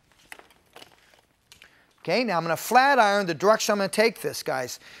 Okay, now I'm going to flat iron the direction I'm going to take this,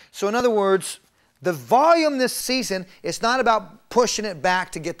 guys. So in other words, the volume this season is not about pushing it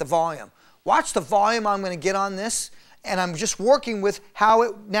back to get the volume. Watch the volume I'm going to get on this, and I'm just working with how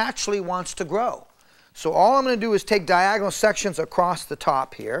it naturally wants to grow. So all I'm going to do is take diagonal sections across the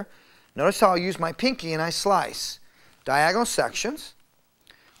top here. Notice how I use my pinky and I slice. Diagonal sections.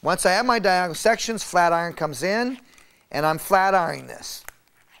 Once I have my diagonal sections, flat iron comes in, and I'm flat ironing this.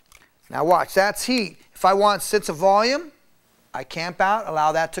 Now watch, that's heat. If I want sense of volume, I camp out,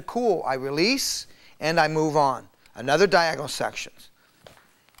 allow that to cool. I release, and I move on. Another diagonal sections.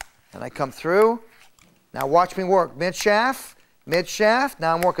 And I come through. Now watch me work. Mid-shaft, mid-shaft.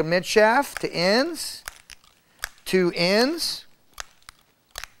 Now I'm working mid-shaft to ends, to ends,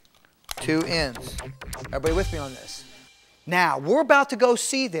 to ends. Everybody with me on this? Now, we're about to go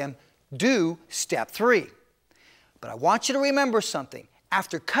see them do step 3. But I want you to remember something.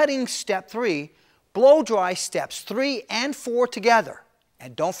 After cutting step 3, blow dry steps 3 and 4 together.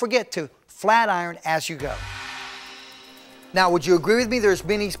 And don't forget to flat iron as you go. Now, would you agree with me there's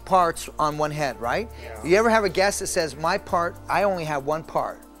many parts on one head, right? Yeah. You ever have a guest that says, my part, I only have one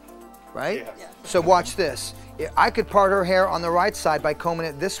part, right? Yeah. So watch this. I could part her hair on the right side by combing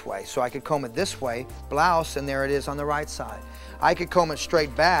it this way. So I could comb it this way, blouse, and there it is on the right side. I could comb it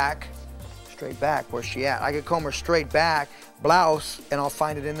straight back, where's she at? I could comb her straight back, blouse, and I'll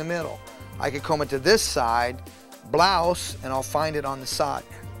find it in the middle. I could comb it to this side, blouse, and I'll find it on the side.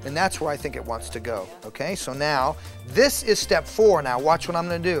 And that's where I think it wants to go, okay? So now, this is step 4. Now watch what I'm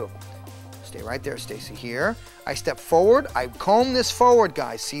gonna do. Stay right there, Stacy, here. I step forward, I comb this forward,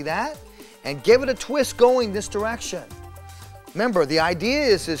 guys, see that? And give it a twist going this direction. Remember, the idea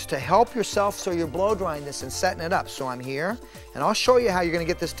is to help yourself so you're blow drying this and setting it up. So I'm here, and I'll show you how you're gonna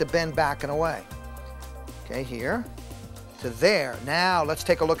get this to bend back and away. Okay, here to there. Now let's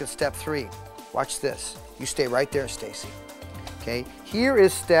take a look at step 3. Watch this. You stay right there, Stacy. Okay, here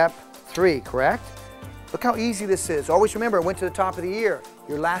is step 3, correct? Look how easy this is. Always remember, it went to the top of the ear.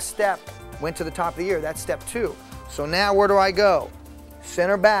 Your last step went to the top of the ear. That's step 2. So now where do I go?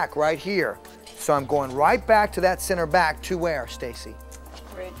 Center back right here. So I'm going right back to that center back to where, Stacy?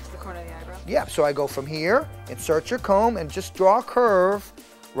 Right to the corner of the eyebrow. Yeah, so I go from here, insert your comb, and just draw a curve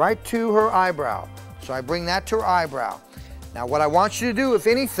right to her eyebrow. So I bring that to her eyebrow. Now what I want you to do, if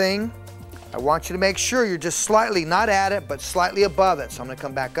anything, I want you to make sure you're just slightly, not at it, but slightly above it. So I'm going to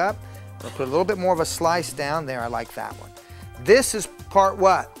come back up. I'm going to put a little bit more of a slice down there. I like that one. This is part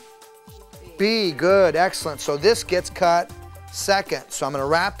what? B. Good. Excellent. So this gets cut second. So I'm going to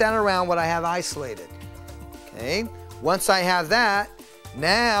wrap that around what I have isolated. Okay. Once I have that,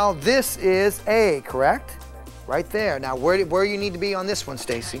 now this is A, correct? Right there. Now where you need to be on this one,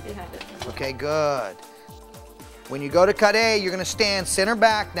 Stacy? Behind it. Okay, good. When you go to cut A, you're going to stand center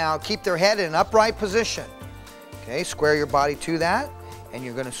back now. Keep their head in an upright position. Okay, square your body to that, and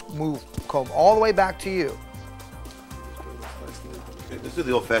you're going to move, comb all the way back to you. Let's do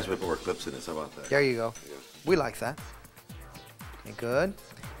the old-fashioned way, put more clips in this. How about that? There you go. We like that. Okay, good.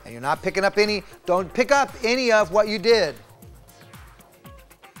 And you're not picking up any, don't pick up any of what you did.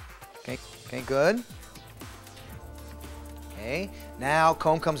 Okay, good. Okay, now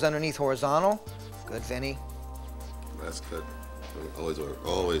comb comes underneath horizontal. Good, Vinny. That's good.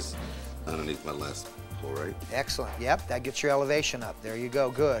 Always underneath my last pull, right? Excellent. Yep, that gets your elevation up. There you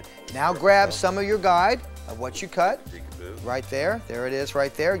go. Good. Now grab some of your guide. of what you cut. Right there. There it is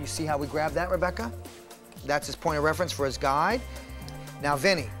right there. You see how we grab that, Rebecca? That's his point of reference for his guide. Now,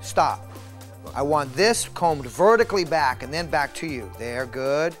 Vinny, stop. I want this combed vertically back and then back to you. There,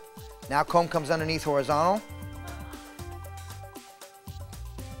 good. Now comb comes underneath horizontal.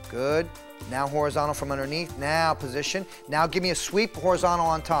 Good. Now horizontal from underneath. Now position. Now give me a sweep horizontal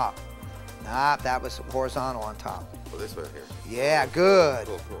on top. Ah, that was horizontal on top. Oh, this right here. Yeah, good.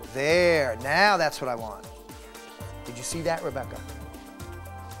 Cool, cool. There. Now that's what I want. Did you see that, Rebecca?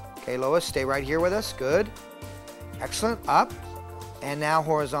 Okay, Lois, stay right here with us. Good. Excellent. Up. And now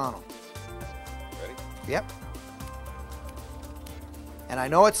horizontal. Ready? Yep. And I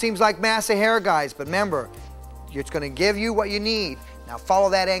know it seems like massive hair, guys, but remember, it's going to give you what you need. Now follow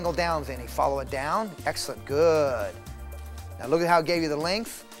that angle down, Vinny. Follow it down. Excellent. Good. Now look at how it gave you the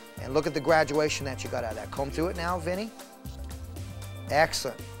length, and look at the graduation that you got out of that. Comb through it now, Vinny.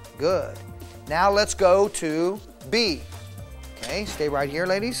 Excellent. Good. Now let's go to B. Okay, stay right here,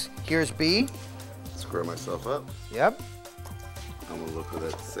 ladies. Here's B. Square myself up. Yep. I'm gonna look for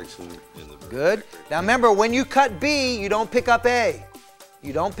that section in the Good. back right Now remember, when you cut B, you don't pick up A.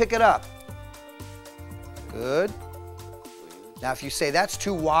 You don't pick it up. Good. Now if you say that's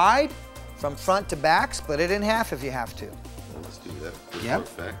too wide, from front to back, split it in half if you have to. Well, let's do that. Just Yep.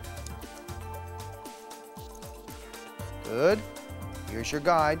 for effect. Good. Here's your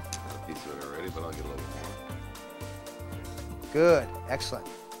guide. Got a piece of it already, but I'll get a little more. Good. Excellent.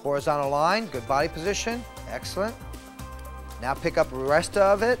 Horizontal line. Good body position. Excellent. Now pick up the rest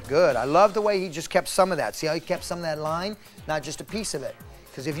of it. Good. I love the way he just kept some of that. See how he kept some of that line? Not just a piece of it.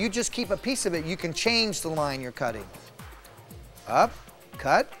 Because if you just keep a piece of it, you can change the line you're cutting. Up.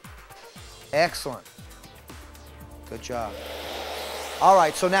 Cut. Excellent. Good job. All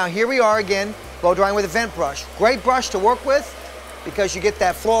right, so now here we are again, blow drying with a vent brush. Great brush to work with because you get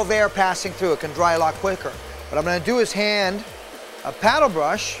that flow of air passing through. It can dry a lot quicker. What I'm going to do is hand a paddle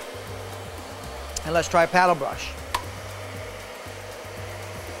brush, and let's try a paddle brush.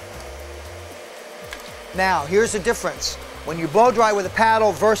 Now, here's the difference. When you blow dry with a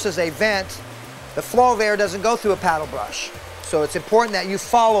paddle versus a vent, the flow of air doesn't go through a paddle brush. So it's important that you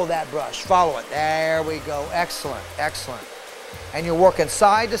follow that brush. Follow it. There we go. Excellent. Excellent. And you're working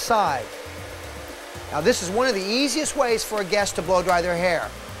side to side. Now this is one of the easiest ways for a guest to blow dry their hair,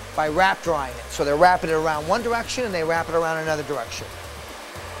 by wrap drying it. So they're wrapping it around one direction and they wrap it around another direction.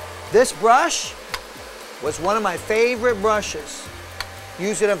 This brush was one of my favorite brushes,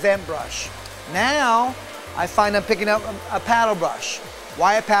 using a vent brush. Now I find I'm picking up a paddle brush.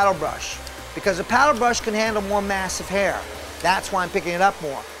 Why a paddle brush? Because a paddle brush can handle more massive hair. That's why I'm picking it up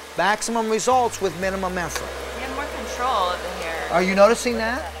more. Maximum results with minimum effort. You have more control of the hair. Are you noticing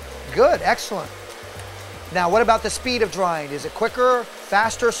that? Good, excellent. Now, what about the speed of drying? Is it quicker,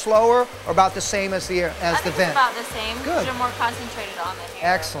 faster, slower, or about the same as the I think vent? it's about the same. Good. Because you're more concentrated on the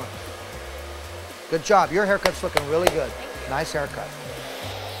hair. Excellent. Good job. Your haircut's looking really good. Nice haircut.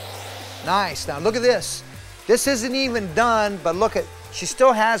 Nice. Now look at this. This isn't even done, but look at, she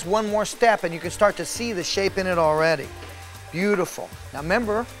still has one more step, and you can start to see the shape in it already. Beautiful. Now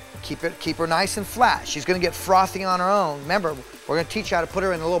remember, keep her nice and flat. She's going to get frothy on her own. Remember, we're going to teach you how to put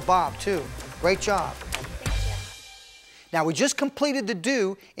her in a little bob too. Great job. Now we just completed the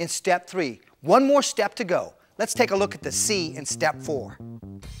do in step 3. One more step to go. Let's take a look at the C in step 4.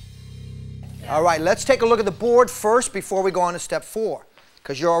 All right, let's take a look at the board first before we go on to step 4,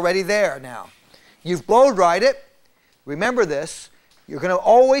 because you're already there now. You've blow dried it. Remember this. You're going to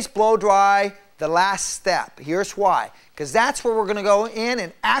always blow dry the last step. Here's why. Because that's where we're going to go in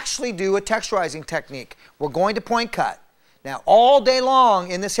and actually do a texturizing technique. We're going to point cut. Now, all day long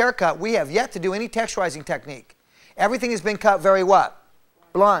in this haircut, we have yet to do any texturizing technique. Everything has been cut very what?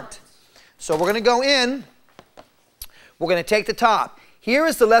 Blunt. So we're going to go in. We're going to take the top. Here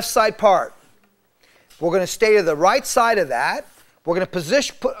is the left side part. We're going to stay to the right side of that. We're going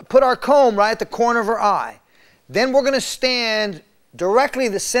to put our comb right at the corner of her eye. Then we're going to stand directly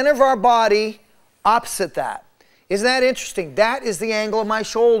the center of our body opposite that. Isn't that interesting? That is the angle of my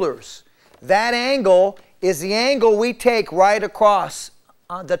shoulders. That angle is the angle we take right across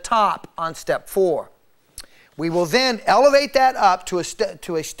the top on step 4. We will then elevate that up to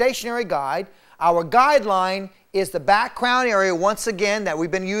a stationary guide. Our guideline is the back crown area, once again, that we've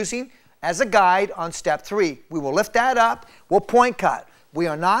been using as a guide on step 3. We will lift that up. We'll point cut. We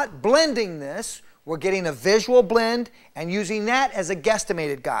are not blending this. We're getting a visual blend and using that as a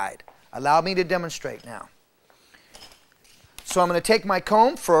guesstimated guide. Allow me to demonstrate now. So I'm going to take my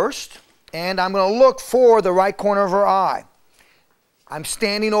comb first, and I'm going to look for the right corner of her eye. I'm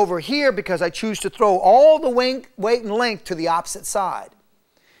standing over here because I choose to throw all the weight and length to the opposite side.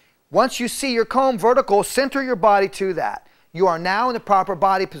 Once you see your comb vertical, center your body to that. You are now in the proper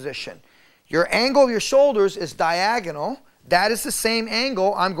body position. Your angle of your shoulders is diagonal. That is the same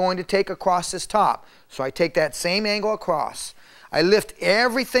angle I'm going to take across this top. So I take that same angle across. I lift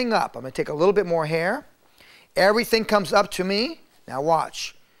everything up. I'm going to take a little bit more hair. Everything comes up to me. Now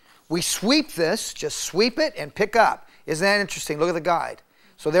watch. We sweep this, just sweep it and pick up. Isn't that interesting? Look at the guide.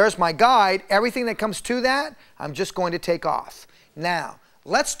 So there's my guide. Everything that comes to that, I'm just going to take off. Now,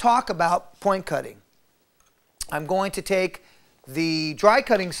 let's talk about point cutting. I'm going to take the dry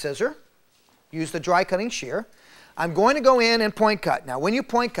cutting scissor, use the dry cutting shear. I'm going to go in and point cut. Now, when you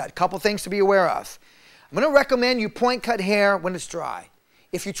point cut, a couple things to be aware of. I'm going to recommend you point cut hair when it's dry.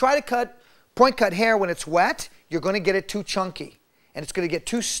 If you try to point cut hair when it's wet, you're going to get it too chunky, and it's going to get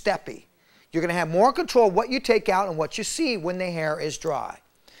too steppy. You're going to have more control of what you take out and what you see when the hair is dry.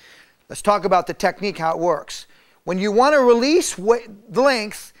 Let's talk about the technique, how it works. When you want to release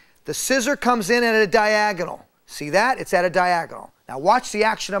length, the scissor comes in at a diagonal. See that? It's at a diagonal. Now watch the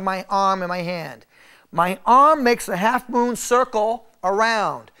action of my arm and my hand. My arm makes a half moon circle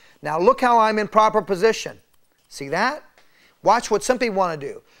around. Now look how I'm in proper position. See that? Watch what some people want to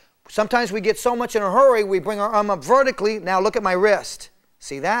do. Sometimes we get so much in a hurry, we bring our arm up vertically. Now look at my wrist.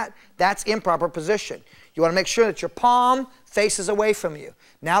 See that? That's improper position. You want to make sure that your palm faces away from you.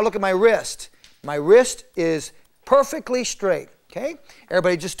 Now look at my wrist. My wrist is perfectly straight. Okay?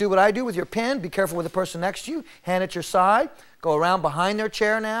 Everybody just do what I do with your pen. Be careful with the person next to you. Hand at your side. Go around behind their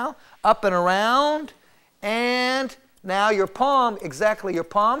chair now. Up and around. And now your palm, exactly, your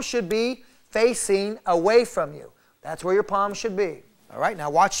palm should be facing away from you. That's where your palm should be. All right? Now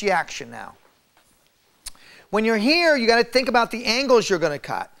watch the action now. When you're here, you got to think about the angles you're going to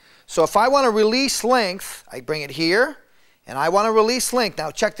cut. So if I want to release length, I bring it here, and I want to release length. Now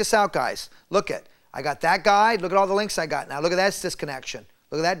check this out, guys. Look at, I got that guide. Look at all the lengths I got. Now look at that disconnection.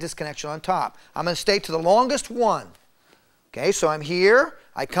 Look at that disconnection on top. I'm going to stay to the longest one. Okay, so I'm here.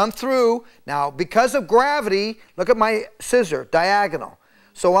 I come through. Now, because of gravity, look at my scissor, diagonal.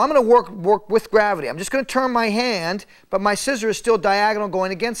 So I'm going to work with gravity. I'm just going to turn my hand, but my scissor is still diagonal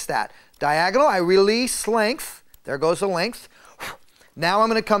going against that. Diagonal, I release length. There goes the length. Now I'm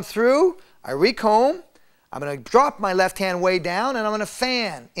going to come through. I recomb. I'm going to drop my left hand way down, and I'm going to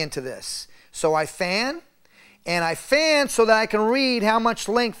fan into this. So I fan, and I fan so that I can read how much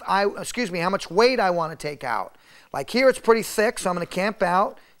length how much weight I want to take out. Like here it's pretty thick, so I'm going to camp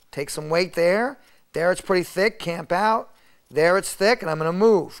out, take some weight there. There it's pretty thick, camp out. There it's thick, and I'm going to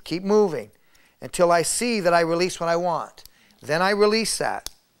move, keep moving until I see that I release what I want. Then I release that.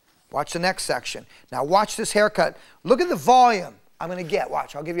 Watch the next section. Now watch this haircut. Look at the volume I'm going to get.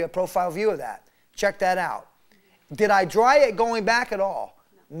 Watch, I'll give you a profile view of that. Check that out. Did I dry it going back at all?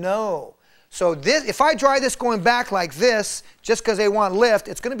 No. So this, if I dry this going back like this, just because they want lift,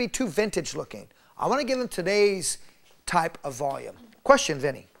 it's going to be too vintage looking. I want to give them today's type of volume. Question,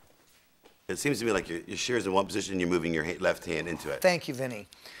 Vinny. It seems to me like your shear is in one position, you're moving your left hand into it. Thank you, Vinny.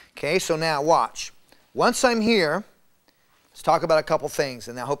 Okay, so now watch. Once I'm here, let's talk about a couple things,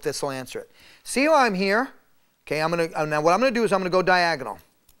 and I hope this will answer it. See how I'm here? Okay, now what I'm going to do is I'm going to go diagonal.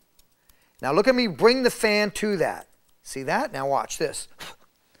 Now look at me bring the fan to that. See that? Now watch this.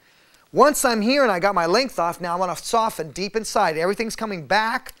 Once I'm here and I got my length off, now I want to soften deep inside. Everything's coming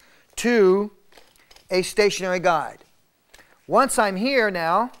back to a stationary guide. Once I'm here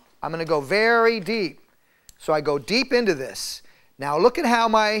now, I'm going to go very deep. So I go deep into this. Now look at how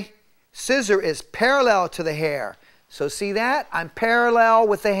my scissor is parallel to the hair. So see that? I'm parallel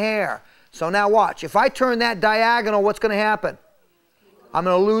with the hair. So now watch. If I turn that diagonal, what's going to happen? I'm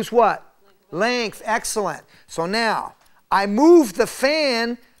going to lose what? Length. Excellent. So now I move the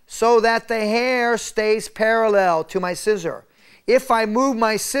fan so that the hair stays parallel to my scissor. If I move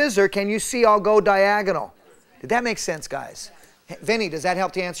my scissor, can you see I'll go diagonal? Did that make sense, guys? Vinny, does that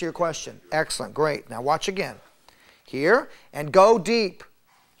help to answer your question? Excellent. Great. Now watch again. Here, and go deep.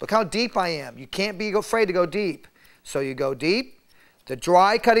 Look how deep I am. You can't be afraid to go deep. So you go deep. The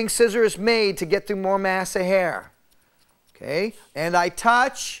dry cutting scissor is made to get through more mass of hair. Okay? And I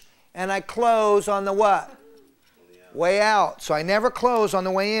touch and I close on the what? Way out. So I never close on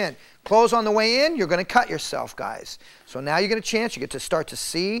the way in. Close on the way in, you're going to cut yourself, guys. So now you get a chance. You get to start to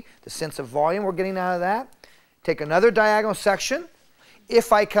see the sense of volume we're getting out of that. Take another diagonal section.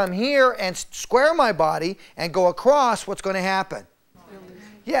 If I come here and square my body and go across, what's going to happen?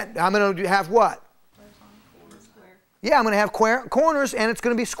 Yeah, I'm going to have what? Yeah, I'm going to have corners, and it's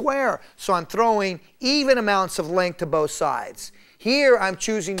going to be square. So I'm throwing even amounts of length to both sides. Here, I'm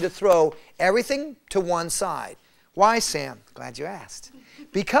choosing to throw everything to one side. Why, Sam? Glad you asked.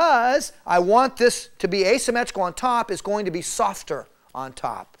 Because I want this to be asymmetrical on top. It's going to be softer on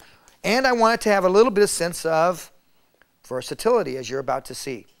top. And I want it to have a little bit of sense of versatility, as you're about to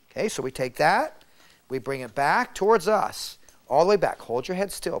see. Okay, so we take that, we bring it back towards us, all the way back. Hold your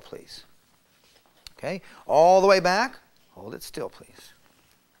head still, please. Okay, all the way back. Hold it still, please.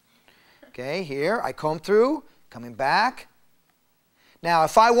 Okay, here, I comb through, coming back. Now,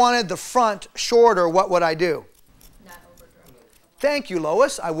 if I wanted the front shorter, what would I do? Not over-direct. Thank you,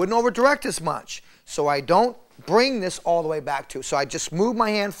 Lois. I wouldn't over-direct as much. So I don't bring this all the way back to. So I just move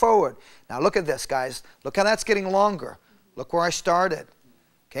my hand forward. Now look at this, guys. Look how that's getting longer. Look where I started.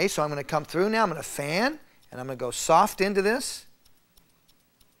 Okay, so I'm going to come through now. I'm going to fan, and I'm going to go soft into this.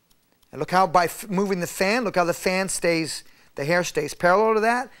 And look how by moving the fan, look how the fan stays, the hair stays parallel to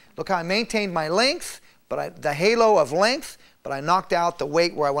that. Look how I maintained my length, but the halo of length, but I knocked out the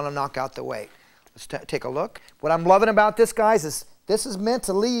weight where I want to knock out the weight. Let's take a look. What I'm loving about this, guys, is this is meant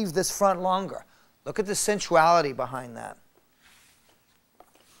to leave this front longer. Look at the sensuality behind that.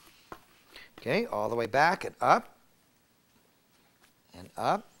 Okay, all the way back and up. And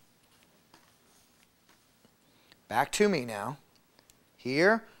up. Back to me now.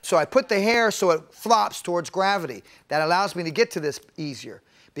 Here. So I put the hair so it flops towards gravity. That allows me to get to this easier.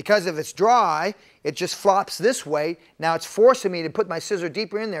 Because if it's dry, it just flops this way. Now it's forcing me to put my scissor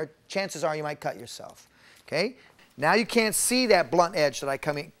deeper in there. Chances are you might cut yourself. Okay? Now you can't see that blunt edge that I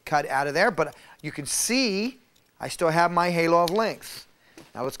cut out of there, but you can see I still have my halo of length.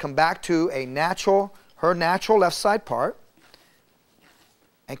 Now let's come back to her natural left side part.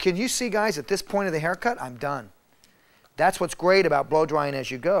 And can you see, guys, at this point of the haircut, I'm done. That's what's great about blow drying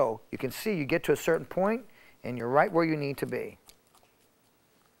as you go. You can see you get to a certain point and you're right where you need to be.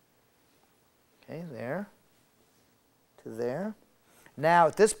 Okay, there to there. Now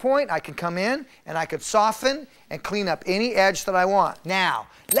at this point I can come in and I can soften and clean up any edge that I want. Now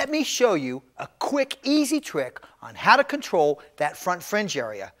let me show you a quick easy trick on how to control that front fringe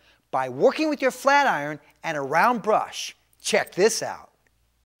area by working with your flat iron and a round brush. Check this out.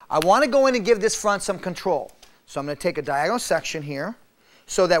 I want to go in and give this front some control. So I'm going to take a diagonal section here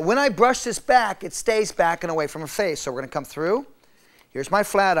so that when I brush this back, it stays back and away from her face. So we're going to come through. Here's my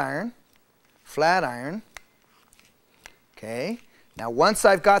flat iron. Flat iron. Okay. Now once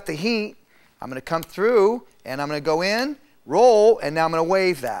I've got the heat, I'm going to come through and I'm going to go in, roll, and now I'm going to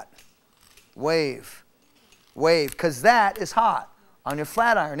wave that. Wave. Wave. Because that is hot on your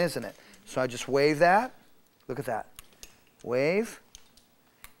flat iron, isn't it? So I just wave that. Look at that. Wave.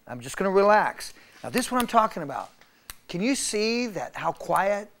 I'm just going to relax. Now this is what I'm talking about. Can you see that how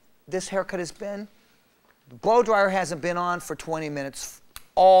quiet this haircut has been? The blow dryer hasn't been on for 20 minutes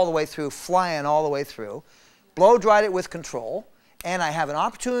all the way through, flying all the way through. Blow dried it with control, and I have an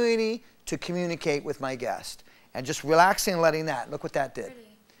opportunity to communicate with my guest. And just relaxing and letting that. Look what that did.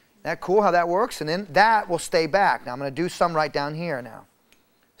 Isn't that cool how that works? And then that will stay back. Now I'm going to do some right down here now.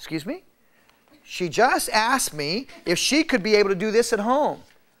 Excuse me? She just asked me if she could be able to do this at home.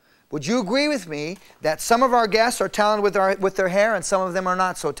 Would you agree with me that some of our guests are talented with their hair and some of them are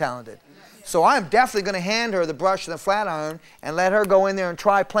not so talented? So I'm definitely going to hand her the brush and the flat iron and let her go in there and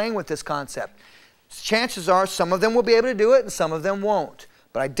try playing with this concept. Chances are some of them will be able to do it and some of them won't.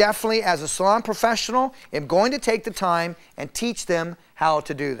 But I definitely, as a salon professional, am going to take the time and teach them how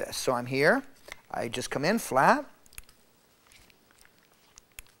to do this. So I'm here. I just come in flat.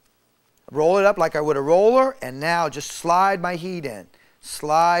 Roll it up like I would a roller, and now just slide my heat in.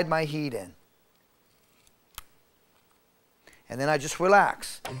 Slide my heat in. And then I just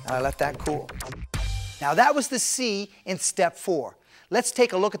relax, and I let that cool. Now that was the C in step 4. Let's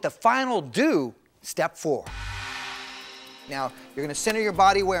take a look at the final do, step 4. Now, you're going to center your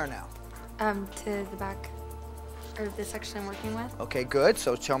body where now? To the back, or the section I'm working with. Okay, good.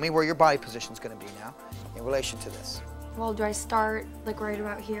 So tell me where your body position is going to be now in relation to this. Well, do I start like right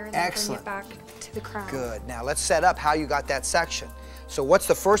about here and then bring it back to the crown? Good. Now let's set up how you got that section. So what's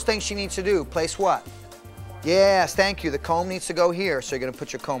the first thing she needs to do? Place what? Yes, thank you. The comb needs to go here. So you're going to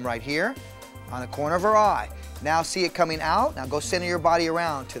put your comb right here on the corner of her eye. Now see it coming out. Now go center your body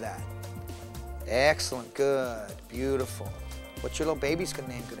around to that. Excellent. Good. Beautiful. What's your little baby's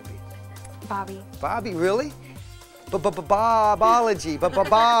name going to be? Bobby. Bobby, really? Bobology.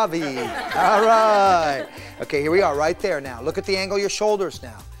 Bobby. All right. Okay, here we are right there now. Look at the angle of your shoulders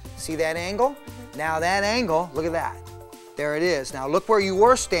now. See that angle? Now that angle, look at that. There it is. Now look where you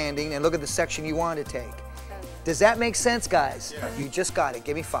were standing and look at the section you wanted to take. Does that make sense, guys? Yeah. You just got it.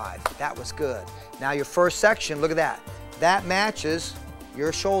 Give me 5. That was good. Now your first section, look at that. That matches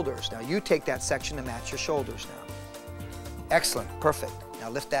your shoulders. Now you take that section to match your shoulders now. Excellent. Perfect. Now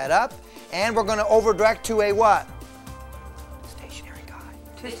lift that up. And we're going to over direct to a what? Stationary guide.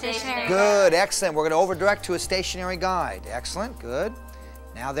 To a stationary guide. Good. Excellent. We're going to over direct to a stationary guide. Excellent. Good.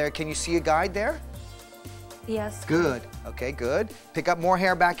 Now there, can you see a guide there? Yes. Good. Okay, good. Pick up more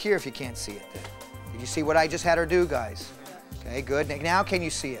hair back here if you can't see it. Did you see what I just had her do, guys? Okay, good. Now can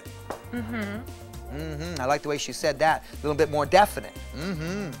you see it? I like the way she said that. A little bit more definite.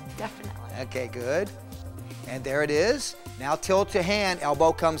 Definitely. Okay, good. And there it is. Now tilt your hand,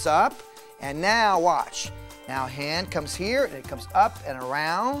 elbow comes up. And now watch. Now hand comes here and it comes up and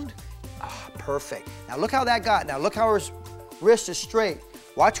around. Ah, perfect. Now look how that got. Now look how her wrist is straight.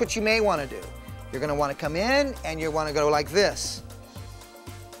 Watch what you may want to do. You're going to want to come in and you want to go like this.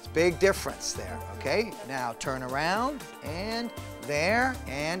 It's a big difference there, okay? Now turn around and there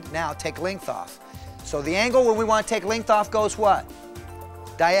and now take length off. So the angle when we want to take length off goes what?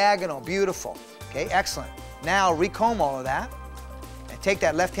 Diagonal, beautiful. Okay, excellent. Now recomb all of that and take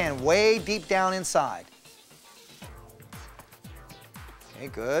that left hand way deep down inside. Okay,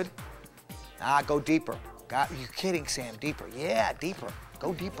 good. Ah, go deeper. You're kidding, Sam, deeper. Yeah, deeper.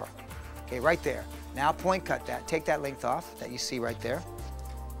 Go deeper. Okay, right there. Now point cut that. Take that length off that you see right there.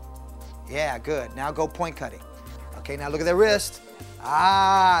 Yeah, good. Now go point cutting. Okay, now look at the wrist.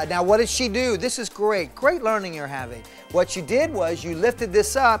 Ah, now what did she do? This is great. Great learning you're having. What you did was you lifted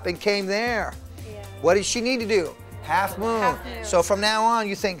this up and came there. Yeah. What did she need to do? Half moon. Half moon. So from now on,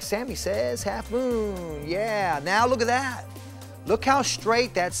 you think, Sammy says half moon. Yeah, now look at that. Look how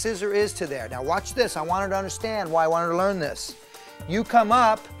straight that scissor is to there. Now watch this. I want her to understand why I want her to learn this. You come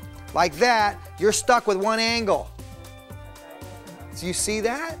up like that, you're stuck with one angle. Do you see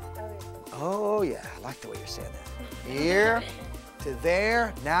that? Oh yeah, I like the way you're saying that. Here to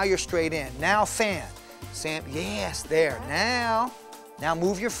there, now you're straight in. Now fan. Sam, yes, there. Now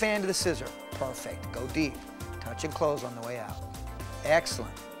move your fan to the scissor. Perfect, go deep. Touch and close on the way out.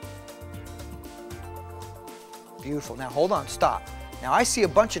 Excellent. Beautiful. Now hold on, stop. Now I see a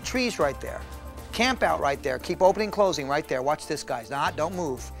bunch of trees right there. Camp out right there. Keep opening and closing right there. Watch this, guys. Nah, don't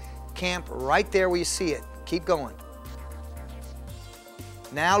move. Camp right there where you see it. Keep going.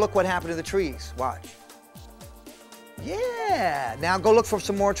 Now look what happened to the trees. Watch. Yeah. Now go look for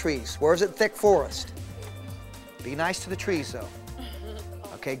some more trees. Where's it? Thick forest. Be nice to the trees, though.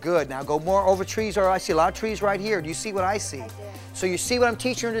 Okay, good. Now go more over trees. Or I see a lot of trees right here. Do you see what I see? So you see what I'm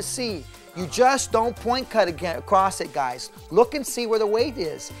teaching her to see. You just don't point cut across it, guys. Look and see where the weight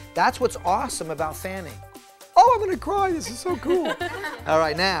is. That's what's awesome about fanning. Oh, I'm gonna cry. This is so cool. All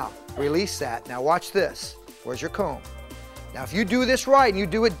right, now release that. Now watch this. Where's your comb? Now if you do this right and you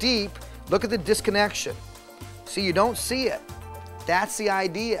do it deep, look at the disconnection. See, you don't see it. That's the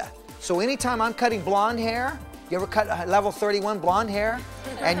idea. So anytime I'm cutting blonde hair, you ever cut level 31 blonde hair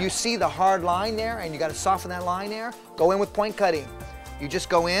and you see the hard line there and you got to soften that line there, go in with point cutting. You just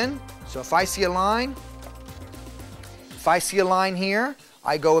go in. So if I see a line, here,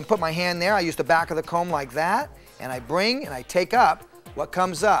 I go and put my hand there. I use the back of the comb like that, and I bring and I take up what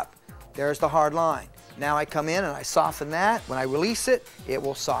comes up. There's the hard line. Now I come in and I soften that. When I release it, it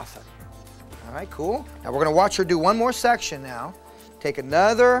will soften. All right, cool. Now we're gonna watch her do one more section now. Take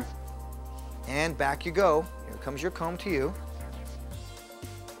another, and back you go. Here comes your comb to you.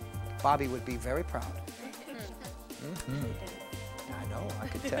 Bobby would be very proud. I know, I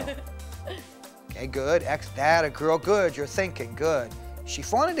could tell. Okay, good. That a girl, good. You're thinking, good. She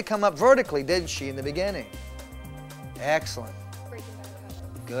wanted to come up vertically, didn't she, in the beginning? Excellent.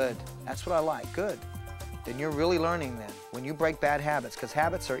 Good. That's what I like. Good. Then you're really learning then. When you break bad habits, because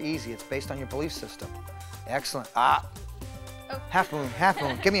habits are easy. It's based on your belief system. Excellent. Ah. Oh. Half moon, half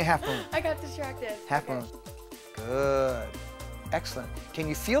moon. Give me a half moon. I got distracted. Half moon. Good. Excellent. Can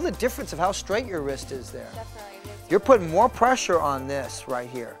you feel the difference of how straight your wrist is there? Definitely. You're putting more pressure on this right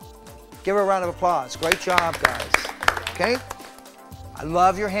here. Give her a round of applause. Great job, guys. Okay? I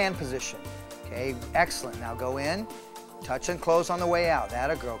love your hand position. Okay, excellent. Now go in, touch and close on the way out.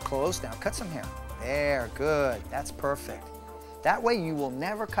 That a girl. Close. Now cut some hair. There, good. That's perfect. That way you will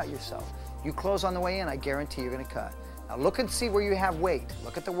never cut yourself. You close on the way in, I guarantee you're gonna cut. Now look and see where you have weight.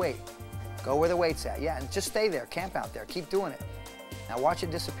 Look at the weight. Go where the weight's at. Yeah, and just stay there. Camp out there. Keep doing it. Now watch it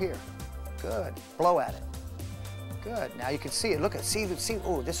disappear. Good. Blow at it. Good. Now you can see it. Look at see.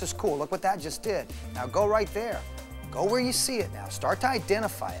 Oh, this is cool. Look what that just did. Now go right there. Go where you see it now. Start to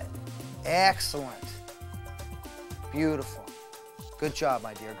identify it. Excellent. Beautiful. Good job,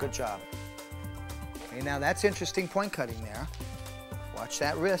 my dear. Good job. Okay, now that's interesting point cutting there. Watch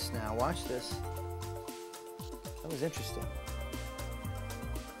that wrist now. Watch this. That was interesting.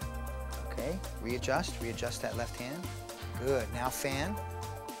 Okay, readjust that left hand. Good, now fan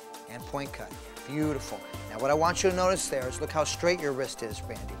and point cut. Beautiful. Now what I want you to notice there is look how straight your wrist is,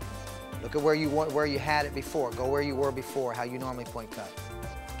 Randy. Look at where you had it before. Go where you were before, how you normally point cut.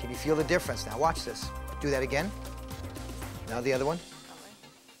 Can you feel the difference? Now watch this. Do that again. Now the other one.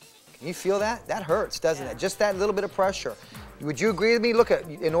 You feel that? That hurts, doesn't it? Just that little bit of pressure. Would you agree with me? Look at,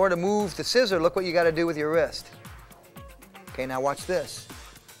 in order to move the scissor, look what you got to do with your wrist. Okay, now watch this.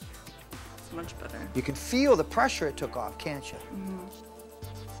 It's much better. You can feel the pressure it took off, can't you?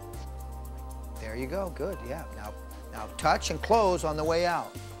 There you go, good, yeah. Now touch and close on the way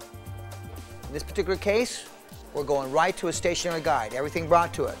out. In this particular case, we're going right to a stationary guide, everything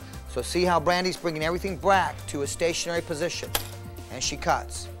brought to it. So see how Brandy's bringing everything back to a stationary position, and she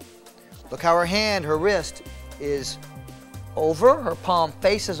cuts. Look how her hand, her wrist is over, her palm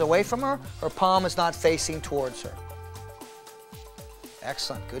faces away from her, her palm is not facing towards her.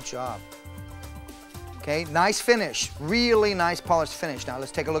 Excellent, good job. Okay, nice finish, really nice polished finish. Now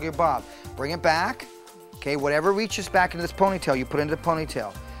let's take a look at your bob. Bring it back. Okay, whatever reaches back into this ponytail, you put into the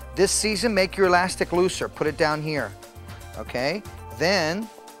ponytail. This season, make your elastic looser. Put it down here. Okay, then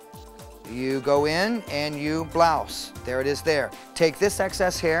you go in and you blouse. There it is there. Take this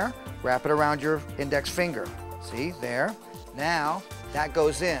excess hair, wrap it around your index finger. See, there. Now, that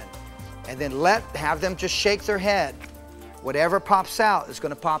goes in. And then have them just shake their head. Whatever pops out is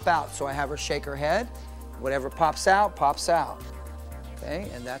going to pop out. So I have her shake her head. Whatever pops out, pops out. Okay,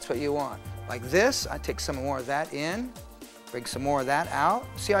 and that's what you want. Like this, I take some more of that in, bring some more of that out.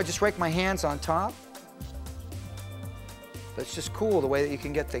 See how I just rake my hands on top? But it's just cool the way that you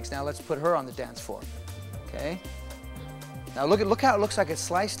can get things. Now let's put her on the dance floor. Okay? Now look how it looks like it's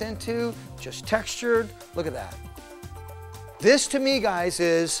sliced into, just textured. Look at that. This to me, guys,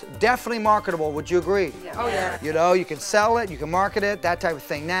 is definitely marketable. Would you agree? Yeah. Oh yeah. You know, you can sell it, you can market it, that type of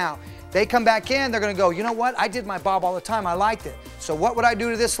thing. Now, they come back in, they're gonna go, you know what? I did my bob all the time, I liked it. So what would I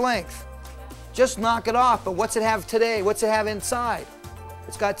do to this length? Just knock it off, but what's it have today? What's it have inside?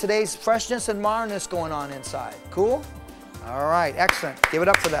 It's got today's freshness and modernness going on inside. Cool? All right, excellent. Give it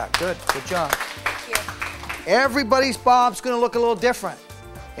up for that. Good job. Thank you. Everybody's bob's gonna look a little different.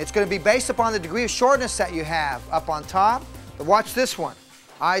 It's gonna be based upon the degree of shortness that you have up on top. But watch this one.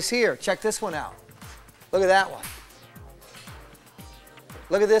 Eyes here, check this one out. Look at that one.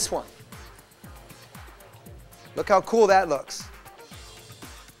 Look at this one. Look how cool that looks.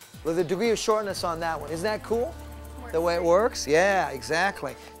 Look at the degree of shortness on that one. Isn't that cool? The way it works? Yeah,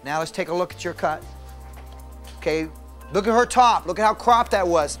 exactly. Now let's take a look at your cut. Okay, look at her top. Look at how cropped that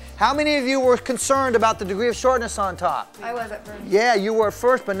was. How many of you were concerned about the degree of shortness on top? I was at first. Yeah, you were at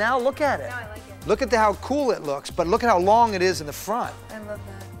first, but now look at it. Now I like it. Look at how cool it looks, but look at how long it is in the front. I love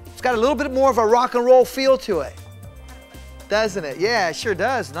that. It's got a little bit more of a rock and roll feel to it. Doesn't it? Yeah, it sure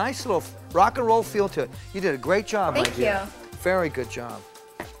does. Nice little rock and roll feel to it. You did a great job, my dear. Thank you. Very good job.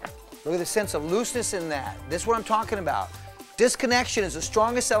 Look at the sense of looseness in that. This is what I'm talking about. Disconnection is the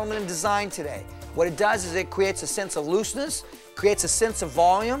strongest element in design today. What it does is it creates a sense of looseness, creates a sense of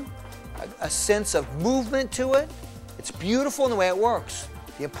volume, a sense of movement to it. It's beautiful in the way it works.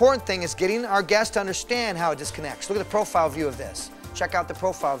 The important thing is getting our guests to understand how it disconnects. Look at the profile view of this. Check out the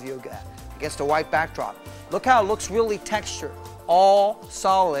profile view of that against a white backdrop. Look how it looks really textured. All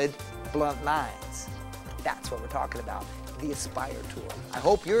solid, blunt lines. That's what we're talking about. The Aspire tool. I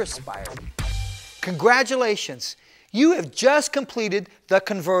hope you're inspired. Congratulations. You have just completed the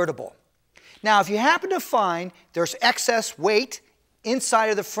Convertible. Now, if you happen to find there's excess weight inside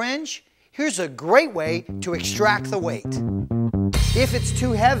of the fringe, here's a great way to extract the weight. If it's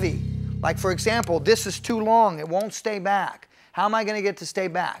too heavy, like for example, this is too long, it won't stay back. How am I going to get it to stay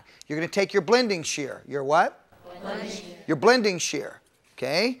back? You're going to take your blending shear. Your what? Blending shear. Your blending shear.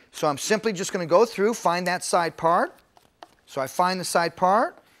 Okay? So I'm simply just going to go through, find that side part. So I find the side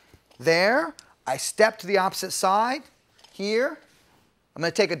part. There. I step to the opposite side. Here. I'm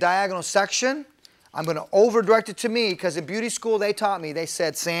going to take a diagonal section. I'm going to over direct it to me because in beauty school they taught me, they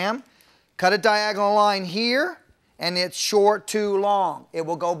said, Sam, cut a diagonal line here and it's short too long. It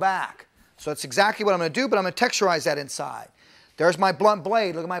will go back. So that's exactly what I'm going to do, but I'm going to texturize that inside. There's my blunt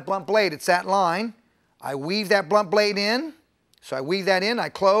blade. Look at my blunt blade. It's that line. I weave that blunt blade in. So I weave that in. I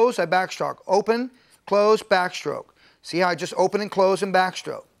close. I backstroke. Open, close, backstroke. See how I just open and close and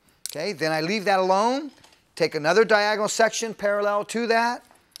backstroke. Okay, then I leave that alone. Take another diagonal section parallel to that.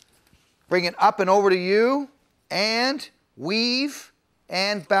 Bring it up and over to you. And weave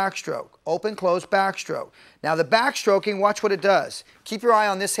and backstroke. Open, close, backstroke. Now the backstroking, watch what it does. Keep your eye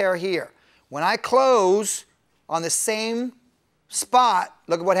on this hair here. When I close on the same spot,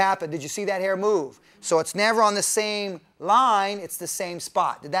 look at what happened. Did you see that hair move? So it's never on the same line, it's the same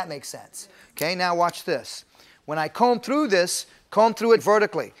spot. Did that make sense? Okay, now watch this. When I comb through this, comb through it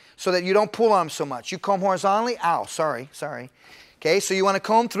vertically so that you don't pull on them so much. You comb horizontally, ow, sorry. Okay, so you want to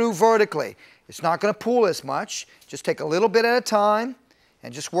comb through vertically. It's not going to pull as much. Just take a little bit at a time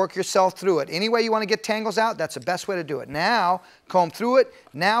and just work yourself through it. Any way you want to get tangles out, that's the best way to do it. Now, comb through it.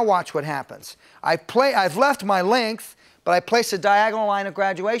 Now watch what happens. I've left my length, but I placed a diagonal line of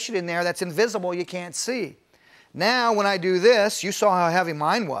graduation in there that's invisible, you can't see. Now, when I do this, you saw how heavy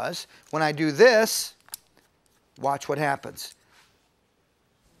mine was. When I do this, watch what happens.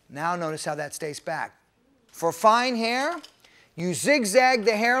 Now notice how that stays back. For fine hair, you zigzag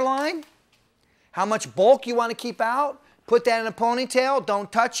the hairline. How much bulk you want to keep out, put that in a ponytail,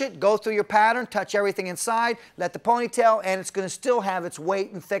 don't touch it, go through your pattern, touch everything inside, let the ponytail, and it's going to still have its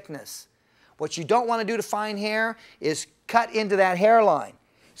weight and thickness. What you don't want to do to fine hair is cut into that hairline.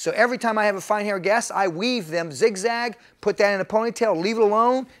 So every time I have a fine hair guest, I weave them zigzag, put that in a ponytail, leave it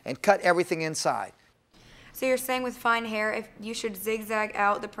alone, and cut everything inside. So you're saying with fine hair, if you should zigzag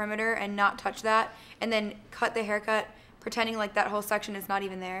out the perimeter and not touch that, and then cut the haircut, pretending like that whole section is not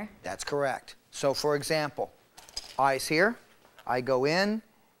even there? That's correct. So for example, eyes here, I go in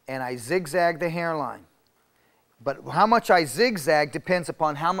and I zigzag the hairline. But how much I zigzag depends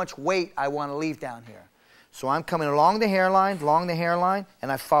upon how much weight I want to leave down here. So I'm coming along the hairline,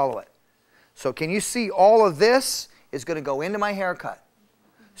 and I follow it. So can you see all of this is going to go into my haircut?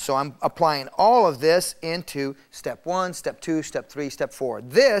 So I'm applying all of this into step 1, step 2, step 3, step 4.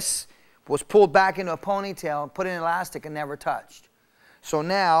 This was pulled back into a ponytail, put in elastic, and never touched. So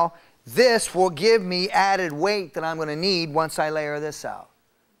now this will give me added weight that I'm going to need once I layer this out.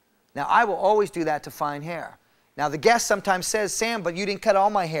 Now I will always do that to fine hair. Now the guest sometimes says, Sam, but you didn't cut all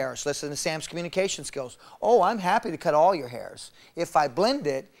my hairs. Listen to Sam's communication skills. Oh, I'm happy to cut all your hairs. If I blend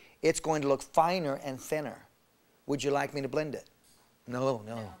it, it's going to look finer and thinner. Would you like me to blend it? No,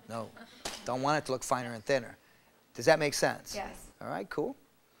 no, no. Don't want it to look finer and thinner. Does that make sense? Yes. All right, cool.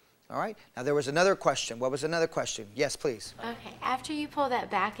 All right. Now there was another question. What was another question? Yes, please. Okay. After you pull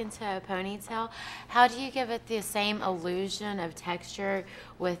that back into a ponytail, how do you give it the same illusion of texture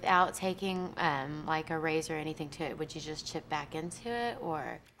without taking like a razor or anything to it? Would you just chip back into it,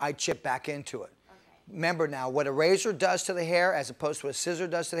 or? I chip back into it. Okay. Remember now, what a razor does to the hair as opposed to what a scissor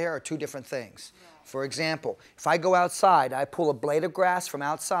does to the hair are two different things. Right. For example, if I go outside, I pull a blade of grass from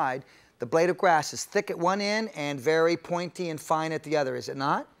outside, the blade of grass is thick at one end and very pointy and fine at the other, is it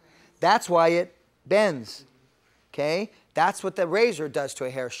not? That's why it bends, okay? That's what the razor does to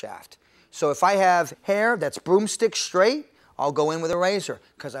a hair shaft. So if I have hair that's broomstick straight, I'll go in with a razor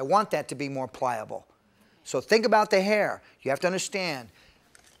because I want that to be more pliable. So think about the hair. You have to understand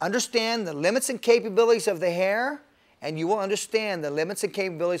the limits and capabilities of the hair, and you will understand the limits and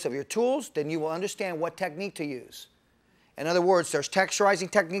capabilities of your tools, then you will understand what technique to use. In other words, there's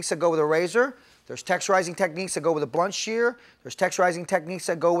texturizing techniques that go with a razor. There's texturizing techniques that go with a blunt shear. There's texturizing techniques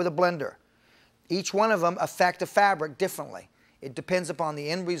that go with a blender. Each one of them affect the fabric differently. It depends upon the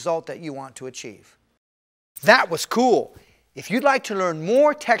end result that you want to achieve. That was cool. If you'd like to learn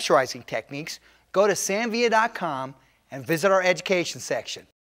more texturizing techniques, go to samvia.com and visit our education section.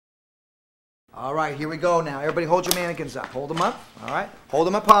 All right, here we go now. Everybody hold your mannequins up. Hold them up. All right. Hold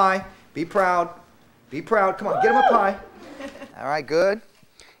them up high. Be proud. Be proud. Come on, get them up high. All right, good.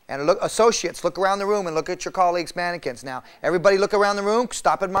 And look, associates, look around the room and look at your colleagues' mannequins. Now, everybody look around the room.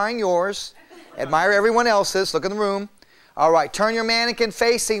 Stop admiring yours. Admire everyone else's. Look in the room. All right, turn your mannequin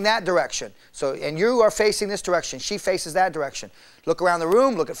facing that direction. So, and you are facing this direction. She faces that direction. Look around the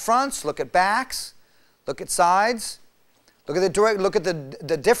room. Look at fronts. Look at backs. Look at sides. Look at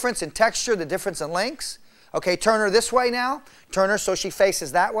the difference in texture, the difference in lengths. Okay, turn her this way now. Turn her so she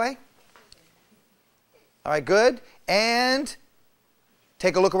faces that way. All right, good. And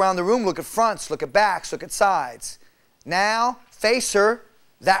take a look around the room. Look at fronts, look at backs, look at sides. Now, face her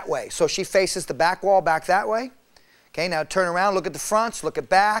that way. So she faces the back wall back that way. Okay, now turn around, look at the fronts, look at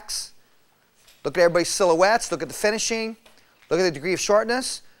backs. Look at everybody's silhouettes, look at the finishing. Look at the degree of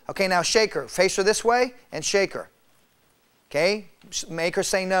shortness. Okay, now shake her. Face her this way and shake her. Okay, make her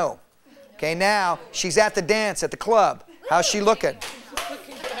say no. Okay, now she's at the dance, at the club. How's she looking?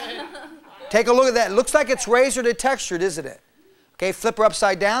 Take a look at that. It looks like it's razored and textured, isn't it? Okay, flip her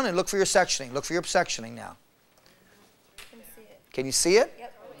upside down and look for your sectioning. Look for your sectioning now. Can you see it?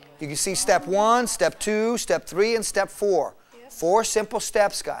 Yep. You can see step 1, step 2, step 3, and step 4. Yep. 4 simple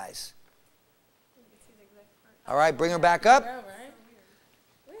steps, guys. All right, bring her back up.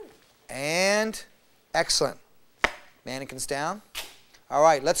 And excellent. Mannequins down. All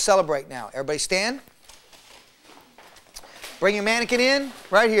right, let's celebrate now. Everybody stand. Bring your mannequin in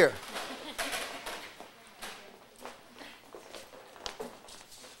right here.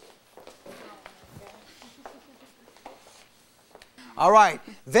 All right.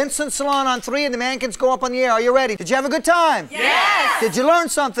 Vincent Salon on 3 and the mannequins go up on the air. Are you ready? Did you have a good time? Yes! Did you learn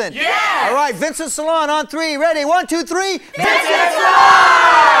something? Yes! All right. Vincent Salon on 3. Ready? 1, 2, 3. Vincent Salon!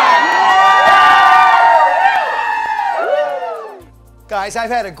 Guys,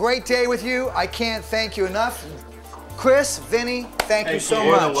 I've had a great day with you. I can't thank you enough. Chris, Vinny, thank you so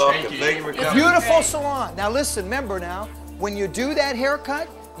much. Welcome. Thank you for coming. Beautiful salon. Now listen, remember now, when you do that haircut,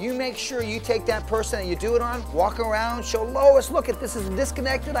 you make sure you take that person that you do it on, walk around, show Lois, look at this is a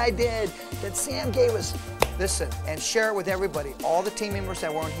disconnected I did that Sam gave us. Listen, and share it with everybody, all the team members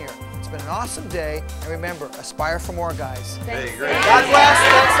that weren't here. It's been an awesome day, and remember, aspire for more, guys. Thanks. Hey, great. God bless.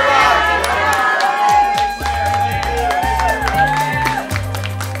 Thanks a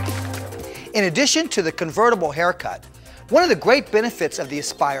lot. In addition to the convertible haircut, one of the great benefits of the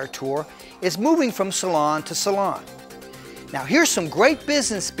Aspire Tour is moving from salon to salon. Now here's some great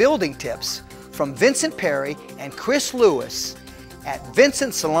business building tips from Vincent Perry and Chris Lewis at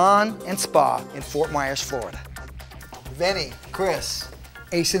Vincent Salon and Spa in Fort Myers, Florida. Vinny, Chris,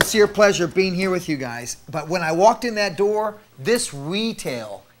 a sincere pleasure being here with you guys. But when I walked in that door, this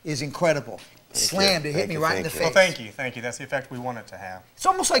retail is incredible. Slammed, it hit me right in the face. Well, thank you. That's the effect we want it to have. It's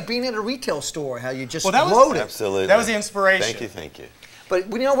almost like being at a retail store, how you just that was, load it. Absolutely. That was the inspiration. Thank you. But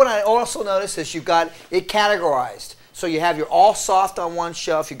you know what I also noticed is you've got it categorized. So you have your all soft on one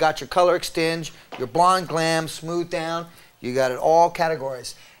shelf, you got your color extinge, your blonde glam, smooth down, you got it all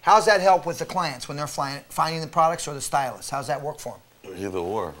categorized. How's that help with the clients when they're finding the products or the stylists? How's that work for them? Either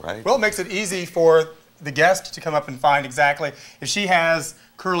or, right? Well, it makes it easy for the guest to come up and find exactly. If she has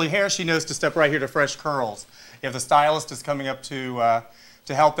curly hair, she knows to step right here to Fresh Curls. If the stylist is coming up to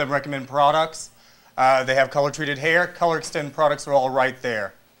help them recommend products, they have color-treated hair. Color Extend products are all right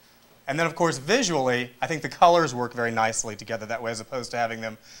there. And then, of course, visually, I think the colors work very nicely together that way as opposed to having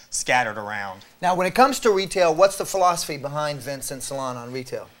them scattered around. Now, when it comes to retail, what's the philosophy behind Vincent Salon on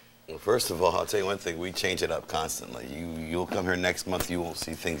retail? Well, first of all, I'll tell you one thing. We change it up constantly. You'll come here next month, you won't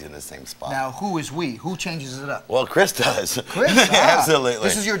see things in the same spot. Now, who is we? Who changes it up? Well, Chris does. Chris? Absolutely.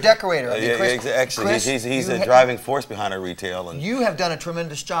 This is your decorator. Yeah, Chris, actually, Chris, he's a driving force behind our retail. And you have done a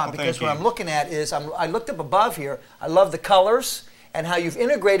tremendous job Well, because thank what I'm looking at is, I looked up above here, I love the colors and how you've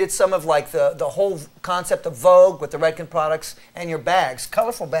integrated some of like the whole concept of Vogue with the Redken products and your bags,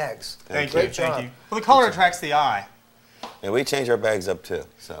 colorful bags. Thank Great you. job. Thank you. Well, the color attracts the eye. And we change our bags up too.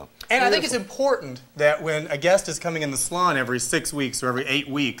 So. And I think it's important that when a guest is coming in the salon every 6 weeks or every 8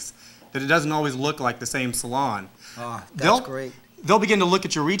 weeks, that it doesn't always look like the same salon. That's great. They'll begin to look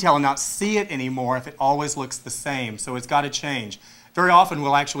at your retail and not see it anymore if it always looks the same. So it's got to change. Very often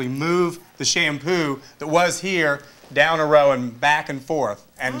we'll actually move the shampoo that was here down a row and back and forth.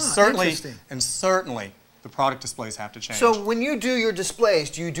 And certainly the product displays have to change. So when you do your displays,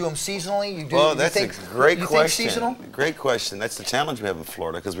 do you do them seasonally? Well, that's a great question. Seasonal? Great question. That's the challenge we have in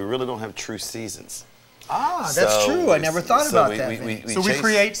Florida because we really don't have true seasons. That's true. I never thought about that. We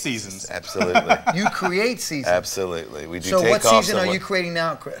create seasons. Absolutely. You create seasons. Absolutely. We do. So what season are you creating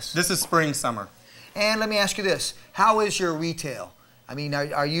now, Chris? This is spring, summer. And let me ask you this: how is your retail? I mean,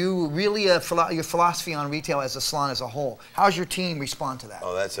 are you really your philosophy on retail as a salon as a whole? How's your team respond to that?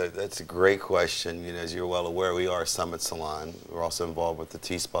 Oh, that's a great question. You know, as you're well aware, we are a Summit Salon. We're also involved with the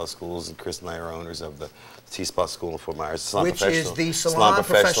T-Spa schools, and Chris and I are owners of the T-Spa School in Fort Myers. Which is the Salon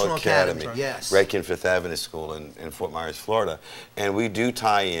Professional Academy. Yes. Redken Fifth Avenue School in Fort Myers, Florida. And we do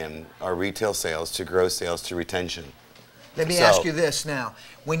tie in our retail sales to gross sales to retention. Let me ask you this now.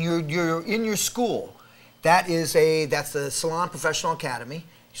 When you're in your school, that's the Salon Professional Academy.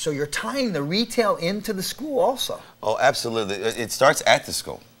 So you're tying the retail into the school also. Oh, absolutely. It starts at the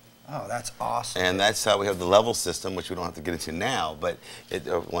school. Oh, that's awesome. And that's how we have the level system, which we don't have to get into now, but it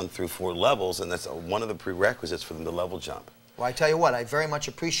 1 through 4 levels, and that's one of the prerequisites for them to level jump. Well, I tell you what, I very much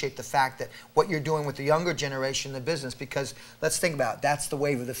appreciate the fact that what you're doing with the younger generation in the business, because let's think about it, that's the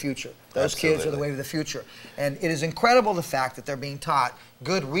wave of the future. Those kids are the wave of the future. And it is incredible the fact that they're being taught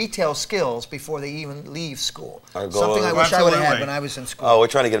good retail skills before they even leave school. Our goal Something I wish I would have had when I was in school. Oh, we're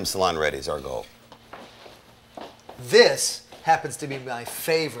trying to get them salon ready is our goal. This happens to be my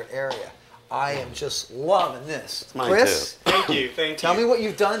favorite area. I am just loving this. It's mine Chris? too. Thank you, thank you. Tell me what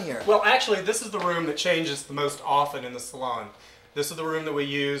you've done here. Well, actually, this is the room that changes the most often in the salon. This is the room that we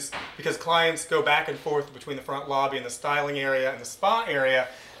use because clients go back and forth between the front lobby and the styling area and the spa area.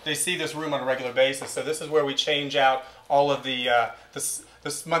 They see this room on a regular basis. So this is where we change out all of the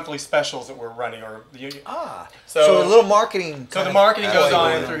monthly specials that we're running. So a little marketing. So the marketing goes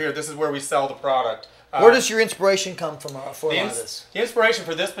on in through here. This is where we sell the product. Where does your inspiration come from for this? The inspiration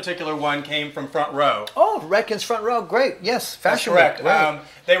for this particular one came from Front Row. Oh, Redken's Front Row, great. Yes, fashion. That's correct. Right.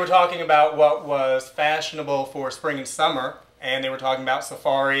 They were talking about what was fashionable for spring and summer, and they were talking about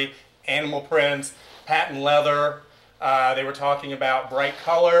safari, animal prints, patent leather. They were talking about bright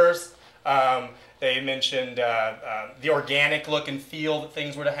colors. They mentioned the organic look and feel that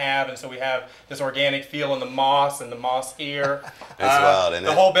things were to have, and so we have this organic feel in the moss here. That's wild, isn't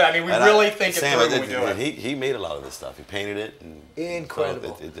the it? whole bit. I mean, we really think it Sam, through when we do it. He made a lot of this stuff. He painted it. And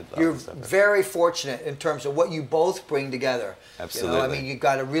Incredible. It did a lot You're of stuff. very fortunate in terms of what you both bring together. Absolutely. You know, I mean, you've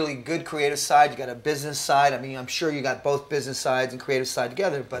got a really good creative side. You got a business side. I mean, I'm sure you got both business sides and creative side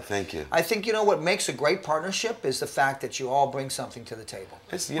together. But thank you. I think, you know, what makes a great partnership is the fact that you all bring something to the table.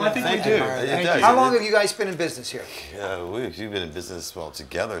 Well, I think we do. How long have you guys been in business here? Yeah, we've been in business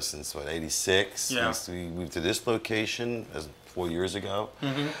together since what, '86. Yeah. We moved to this location 4 years ago,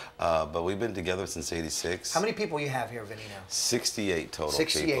 but we've been together since '86. How many people you have here, Vinny, now? 68 total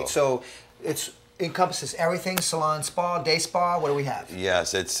 68. people. So it encompasses everything: salon, spa, day spa. What do we have?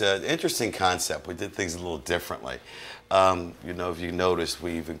 Yes, it's an interesting concept. We did things a little differently. You know, if you noticed,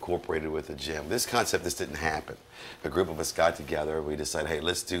 we've incorporated with a gym. This concept, this didn't happen. A group of us got together. We decided, hey,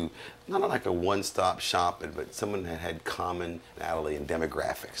 let's do not like a one-stop shop, but someone that had commonality and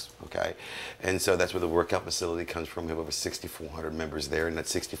demographics, okay? And so that's where the workout facility comes from. We have over 6,400 members there in that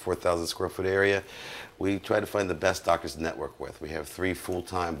 64,000 square foot area. We try to find the best doctors to network with. We have 3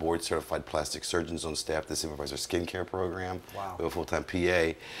 full-time board-certified plastic surgeons on staff to supervise our skincare program. Wow. We have a full-time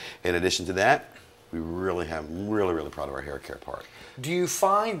PA. In addition to that, we really have, really proud of our hair care part. Do you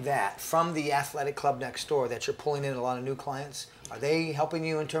find that from the athletic club next door that you're pulling in a lot of new clients? Are they helping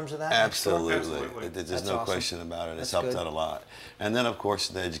you in terms of that? Absolutely. There's That's no awesome. question about it. It's That's helped good. out a lot. And then, of course,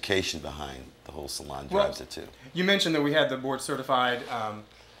 the education behind the whole salon drives it too. You mentioned that we had the board-certified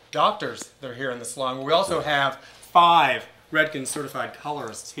doctors that are here in the salon. We also have 5 Redken certified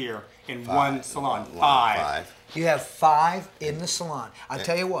colorists here in one salon. 5. You have 5 in the salon. I'll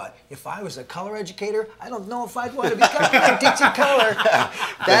tell you what, if I was a color educator, I don't know if I'd want to become teaching color.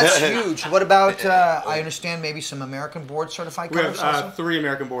 That's huge. What about, I understand, maybe some American board certified We colors have also? 3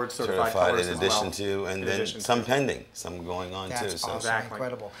 American board certified colorists in as addition well. to, and In then addition some to. pending, some going on That's too. So. awesome. Exactly.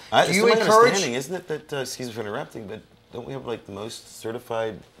 Incredible. Do Do you my encourage? understanding, isn't it that, excuse me for interrupting, but don't we have like the most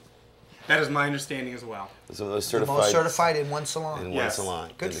certified, That is my understanding as well. some of those The certified, most certified in one salon. in Yes. one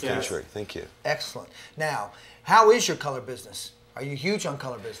salon Good in the for you. country? Thank you. Excellent. Now, how is your color business? Are you huge on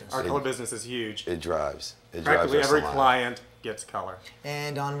color business? Our color business is huge. It drives. It drives Practically our every salon. client gets color.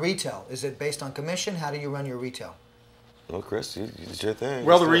 And on retail, is it based on commission? How do you run your retail? Well, Chris, it's your thing.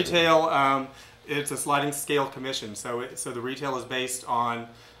 Well, the Let's do it. retail, it's a sliding scale commission. So the retail is based on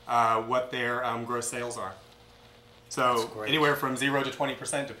what their gross sales are. So anywhere from 0 to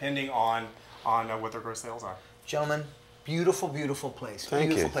 20%, depending on what their gross sales are. Gentlemen, beautiful, beautiful place. Thank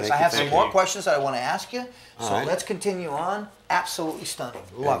beautiful you, place. thank I you, have some thank more you. questions that I want to ask you. So All right. let's continue on. Absolutely stunning.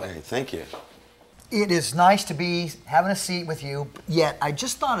 Love Okay, it. thank you. It is nice to be having a seat with you, yet I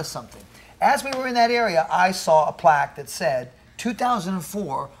just thought of something. As we were in that area, I saw a plaque that said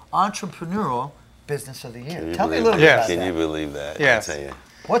 2004 Entrepreneurial Business of the Year. Tell me a little bit about Can that. you believe that? Yes. I'll tell you.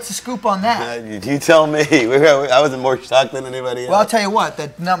 What's the scoop on that? You tell me. I wasn't more shocked than anybody else. Well, I'll tell you what,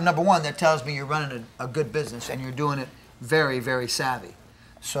 that number one, that tells me you're running a good business and you're doing it very, very savvy.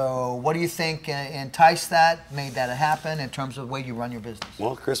 So what do you think enticed that, made that happen in terms of the way you run your business?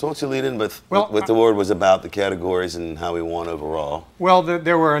 Well, Chris, why don't you lead in with Well, what the award was about, the categories, and how we won overall? Well,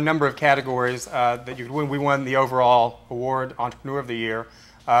 there were a number of categories that you could win. We won the overall award, Entrepreneur of the Year.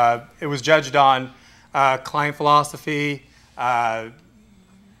 It was judged on client philosophy,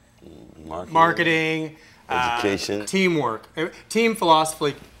 marketing, education, teamwork, team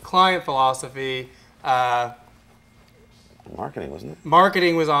philosophy, client philosophy. Marketing, wasn't it?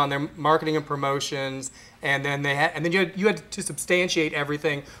 Marketing was on there, marketing and promotions, and then you had to substantiate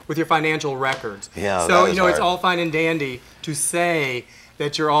everything with your financial records. Yeah, so that was it's hard. all fine and dandy to say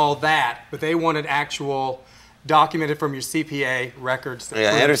that you're all that, but they wanted actual documented from your CPA records. that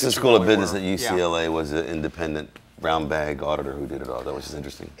Yeah, prove Anderson that you School of really Business were. at UCLA was an independent brown bag auditor who did it all. That was just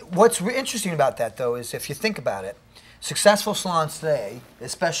interesting. What's interesting about that, though, is if you think about it, successful salons today,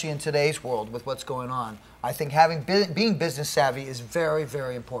 especially in today's world with what's going on, I think being business savvy is very,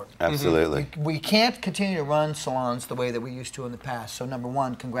 very important. Absolutely. We can't continue to run salons the way that we used to in the past. So number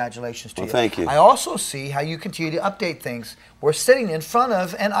one, congratulations to Well, you. thank you. I also see how you continue to update things. We're sitting in front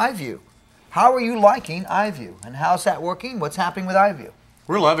of an iView. How are you liking iView? And how's that working? What's happening with iView?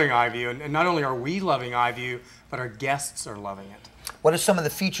 We're loving iView, and not only are we loving iView, but our guests are loving it. What are some of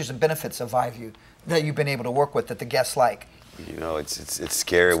the features and benefits of iView that you've been able to work with that the guests like? You know, it's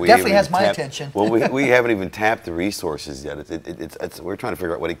scary. We definitely haven't has my tapped- attention. Well, we haven't even tapped the resources yet. We're trying to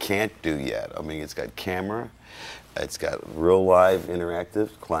figure out what it can't do yet. I mean, it's got camera, it's got real live interactive.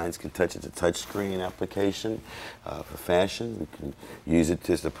 Clients can touch it. It's a touch screen application for fashion. We can use it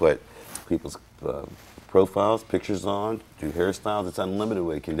just to put people's profiles, pictures on, do hairstyles. It's unlimited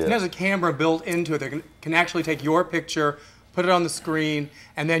what it can do. It has a camera built into it that can actually take your picture, put it on the screen,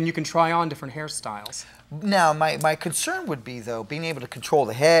 and then you can try on different hairstyles. Now, my concern would be, though, being able to control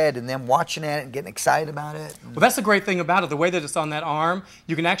the head and then watching at it and getting excited about it. Well, that's the great thing about it. The way that it's on that arm,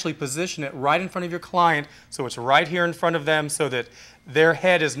 you can actually position it right in front of your client, so it's right here in front of them so that their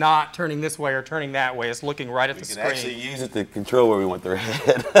head is not turning this way or turning that way. It's looking right at the screen. We can actually use it to control where we want their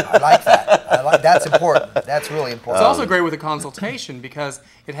head. I like that. That's important. That's really important. It's also great with a consultation because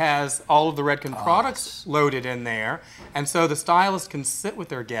it has all of the Redken products loaded in there, and so the stylist can sit with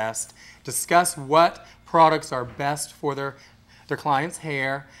their guest, discuss what products are best for their client's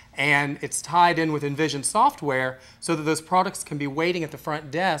hair, and it's tied in with Envision software so that those products can be waiting at the front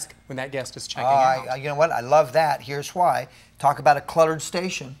desk when that guest is checking out. You know what? I love that. Here's why. Talk about a cluttered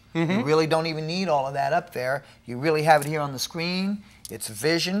station. You really don't even need all of that up there. You really have it here on the screen. It's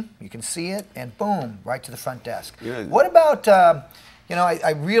vision. You can see it, and boom, right to the front desk. Yeah. What about, you know,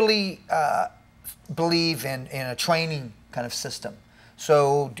 I really believe in a training kind of system.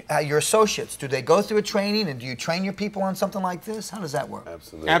 So your associates, do they go through a training, and do you train your people on something like this? How does that work?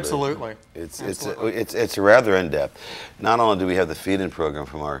 Absolutely. Absolutely. It's rather in-depth. Not only do we have the feed-in program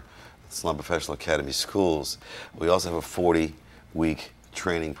from our Salon Professional Academy schools, we also have a 40-week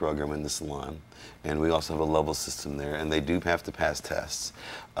training program in the salon, and we also have a level system there, and they do have to pass tests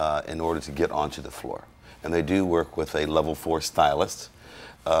in order to get onto the floor. And they do work with a level 4 stylist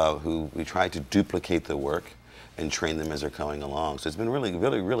who we try to duplicate the work and train them as they're coming along. So it's been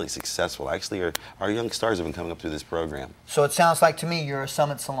really successful. Actually, our young stars have been coming up through this program. So it sounds like to me you're a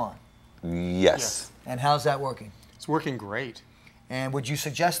Summit Salon. Yes. And how's that working? It's working great. And would you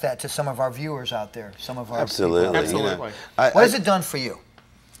suggest that to some of our viewers out there? Some of our Absolutely. people? Absolutely. You know, What has it done for you?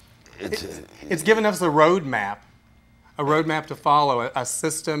 It's given us a roadmap to follow, a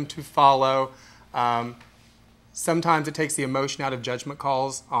system to follow. Sometimes it takes the emotion out of judgment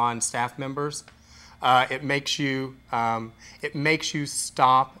calls on staff members. It makes you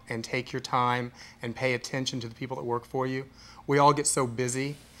stop and take your time and pay attention to the people that work for you. We all get so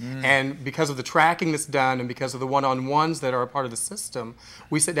busy, and because of the tracking that's done and because of the one-on-ones that are a part of the system,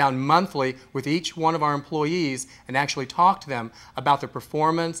 we sit down monthly with each one of our employees and actually talk to them about their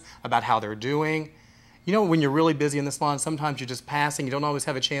performance, about how they're doing. You know, when you're really busy in the salon, sometimes you're just passing. You don't always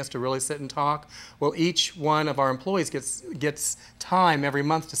have a chance to really sit and talk. Well, each one of our employees gets time every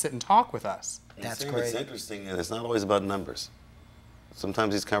month to sit and talk with us. That's It's great. interesting, and it's not always about numbers.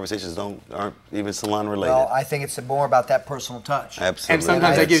 Sometimes these conversations aren't even salon related. Well, I think it's more about that personal touch. Absolutely. And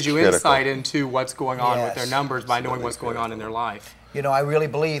sometimes that That's gives you critical. insight into what's going on with their Yes. numbers by knowing what's going on in their life. You know, I really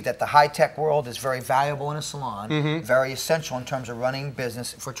believe that the high-tech world is very valuable in a salon, very essential in terms of running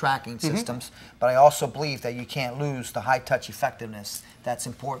business for tracking systems, but I also believe that you can't lose the high-touch effectiveness that's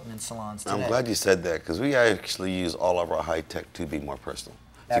important in salons today. I'm glad you said that, because we actually use all of our high tech to be more personal,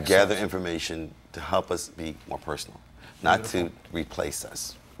 to Excellent. gather information to help us be more personal, not to replace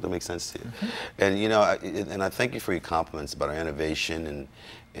us. That makes sense to you. And you know, I thank you for your compliments about our innovation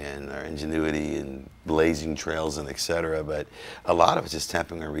and our ingenuity and blazing trails and et cetera, but a lot of it's just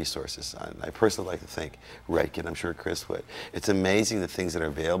tapping our resources. I personally like to thank Redken, I'm sure Chris would. It's amazing the things that are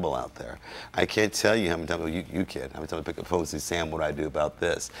available out there. I can't tell you how many times, well, you can, how many times I pick up the phone and say, Sam, what do I do about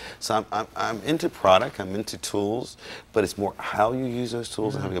this? So I'm into product, I'm into tools, but it's more how you use those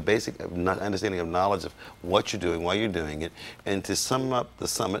tools and having a basic understanding of knowledge of what you're doing, why you're doing it, and to sum up the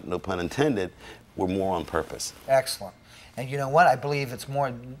summit, no pun intended, we're more on purpose. Excellent. And you know what? I believe it's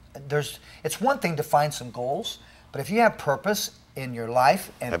more, it's one thing to find some goals, but if you have purpose in your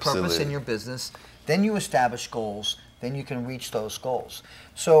life and purpose Absolutely. in your business, then you establish goals, then you can reach those goals.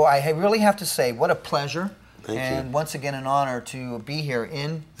 So I really have to say, what a pleasure. Thank and you. once again, an honor to be here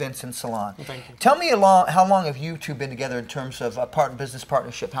in Vincent Salon. Well, thank you. Tell me how long have you two been together in terms of a business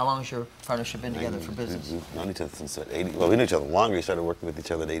partnership? How long has your partnership been together for business? We've known each other since 80. Well, we knew each other longer. We started working with each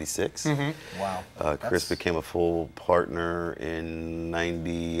other in 86. Wow. Chris became a full partner in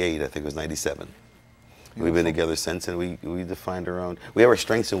 98. I think it was 97. We've been together since, and we defined our own. We have our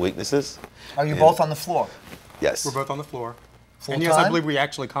strengths and weaknesses. Are you both on the floor? Yes. We're both on the floor. Full And yes, I time? believe we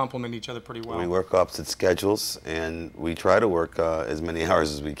actually complement each other pretty well. We work opposite schedules, and we try to work as many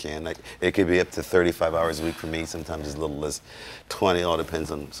hours as we can. It could be up to 35 hours a week for me, sometimes as little as 20. All depends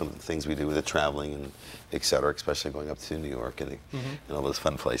on some of the things we do with the traveling and et cetera, especially going up to New York and all those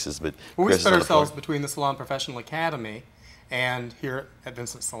fun places. But Well, we Chris is split on the floor. ourselves between the Salon Professional Academy and here at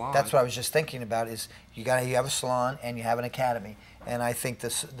Vincent Salon. That's what I was just thinking about. Is you have a salon and you have an academy, and I think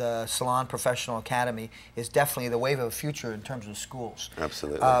the Salon Professional Academy is definitely the wave of the future in terms of schools.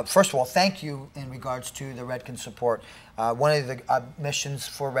 Absolutely. First of all, thank you in regards to the Redken support. One of the missions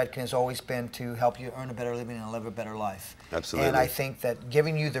for Redken has always been to help you earn a better living and live a better life. Absolutely. And I think that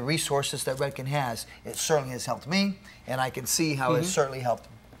giving you the resources that Redken has, it certainly has helped me, and I can see how it's certainly helped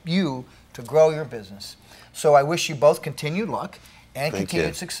you to grow your business. So I wish you both continued luck and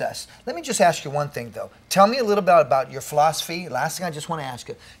continued success. Let me just ask you one thing, though. Tell me a little bit about your philosophy. Last thing I just want to ask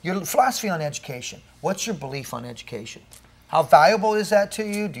you, your philosophy on education. What's your belief on education? How valuable is that to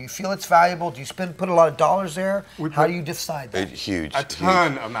you? Do you feel it's valuable? Do you put a lot of dollars there? How do you decide that? Huge. A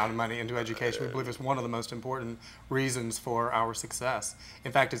ton amount of money into education. We believe it's one of the most important reasons for our success.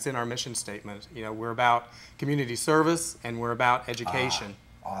 In fact, it's in our mission statement. You know, we're about community service and we're about education.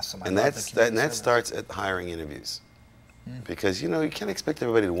 Awesome. And that starts at hiring interviews. Because, you know, you can't expect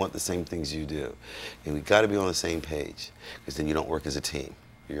everybody to want the same things you do. And we got to be on the same page, because then you don't work as a team.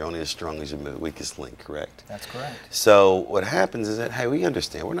 You're only as strong as your weakest link, correct? That's correct. So what happens is that, hey, we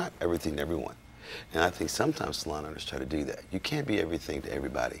understand we're not everything to everyone. And I think sometimes salon owners try to do that. You can't be everything to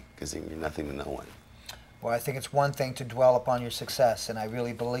everybody, because then you're nothing to no one. Well, I think it's one thing to dwell upon your success, and I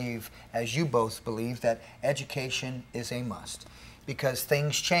really believe, as you both believe, that education is a must, because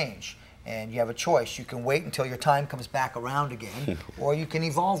things change. And you have a choice. You can wait until your time comes back around again, or you can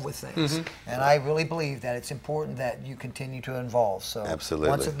evolve with things. And I really believe that it's important that you continue to evolve. So absolutely.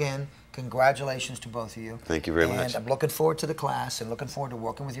 Once again, congratulations to both of you. Thank you very much. And I'm looking forward to the class and looking forward to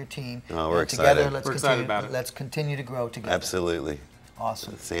working with your team. Oh, we're together, excited. We're excited about it. Let's continue to grow together. Absolutely.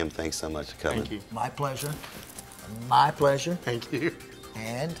 Awesome. Sam, thanks so much for coming. Thank you. My pleasure. My pleasure. Thank you.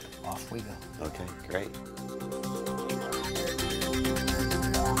 And off we go. Okay, great.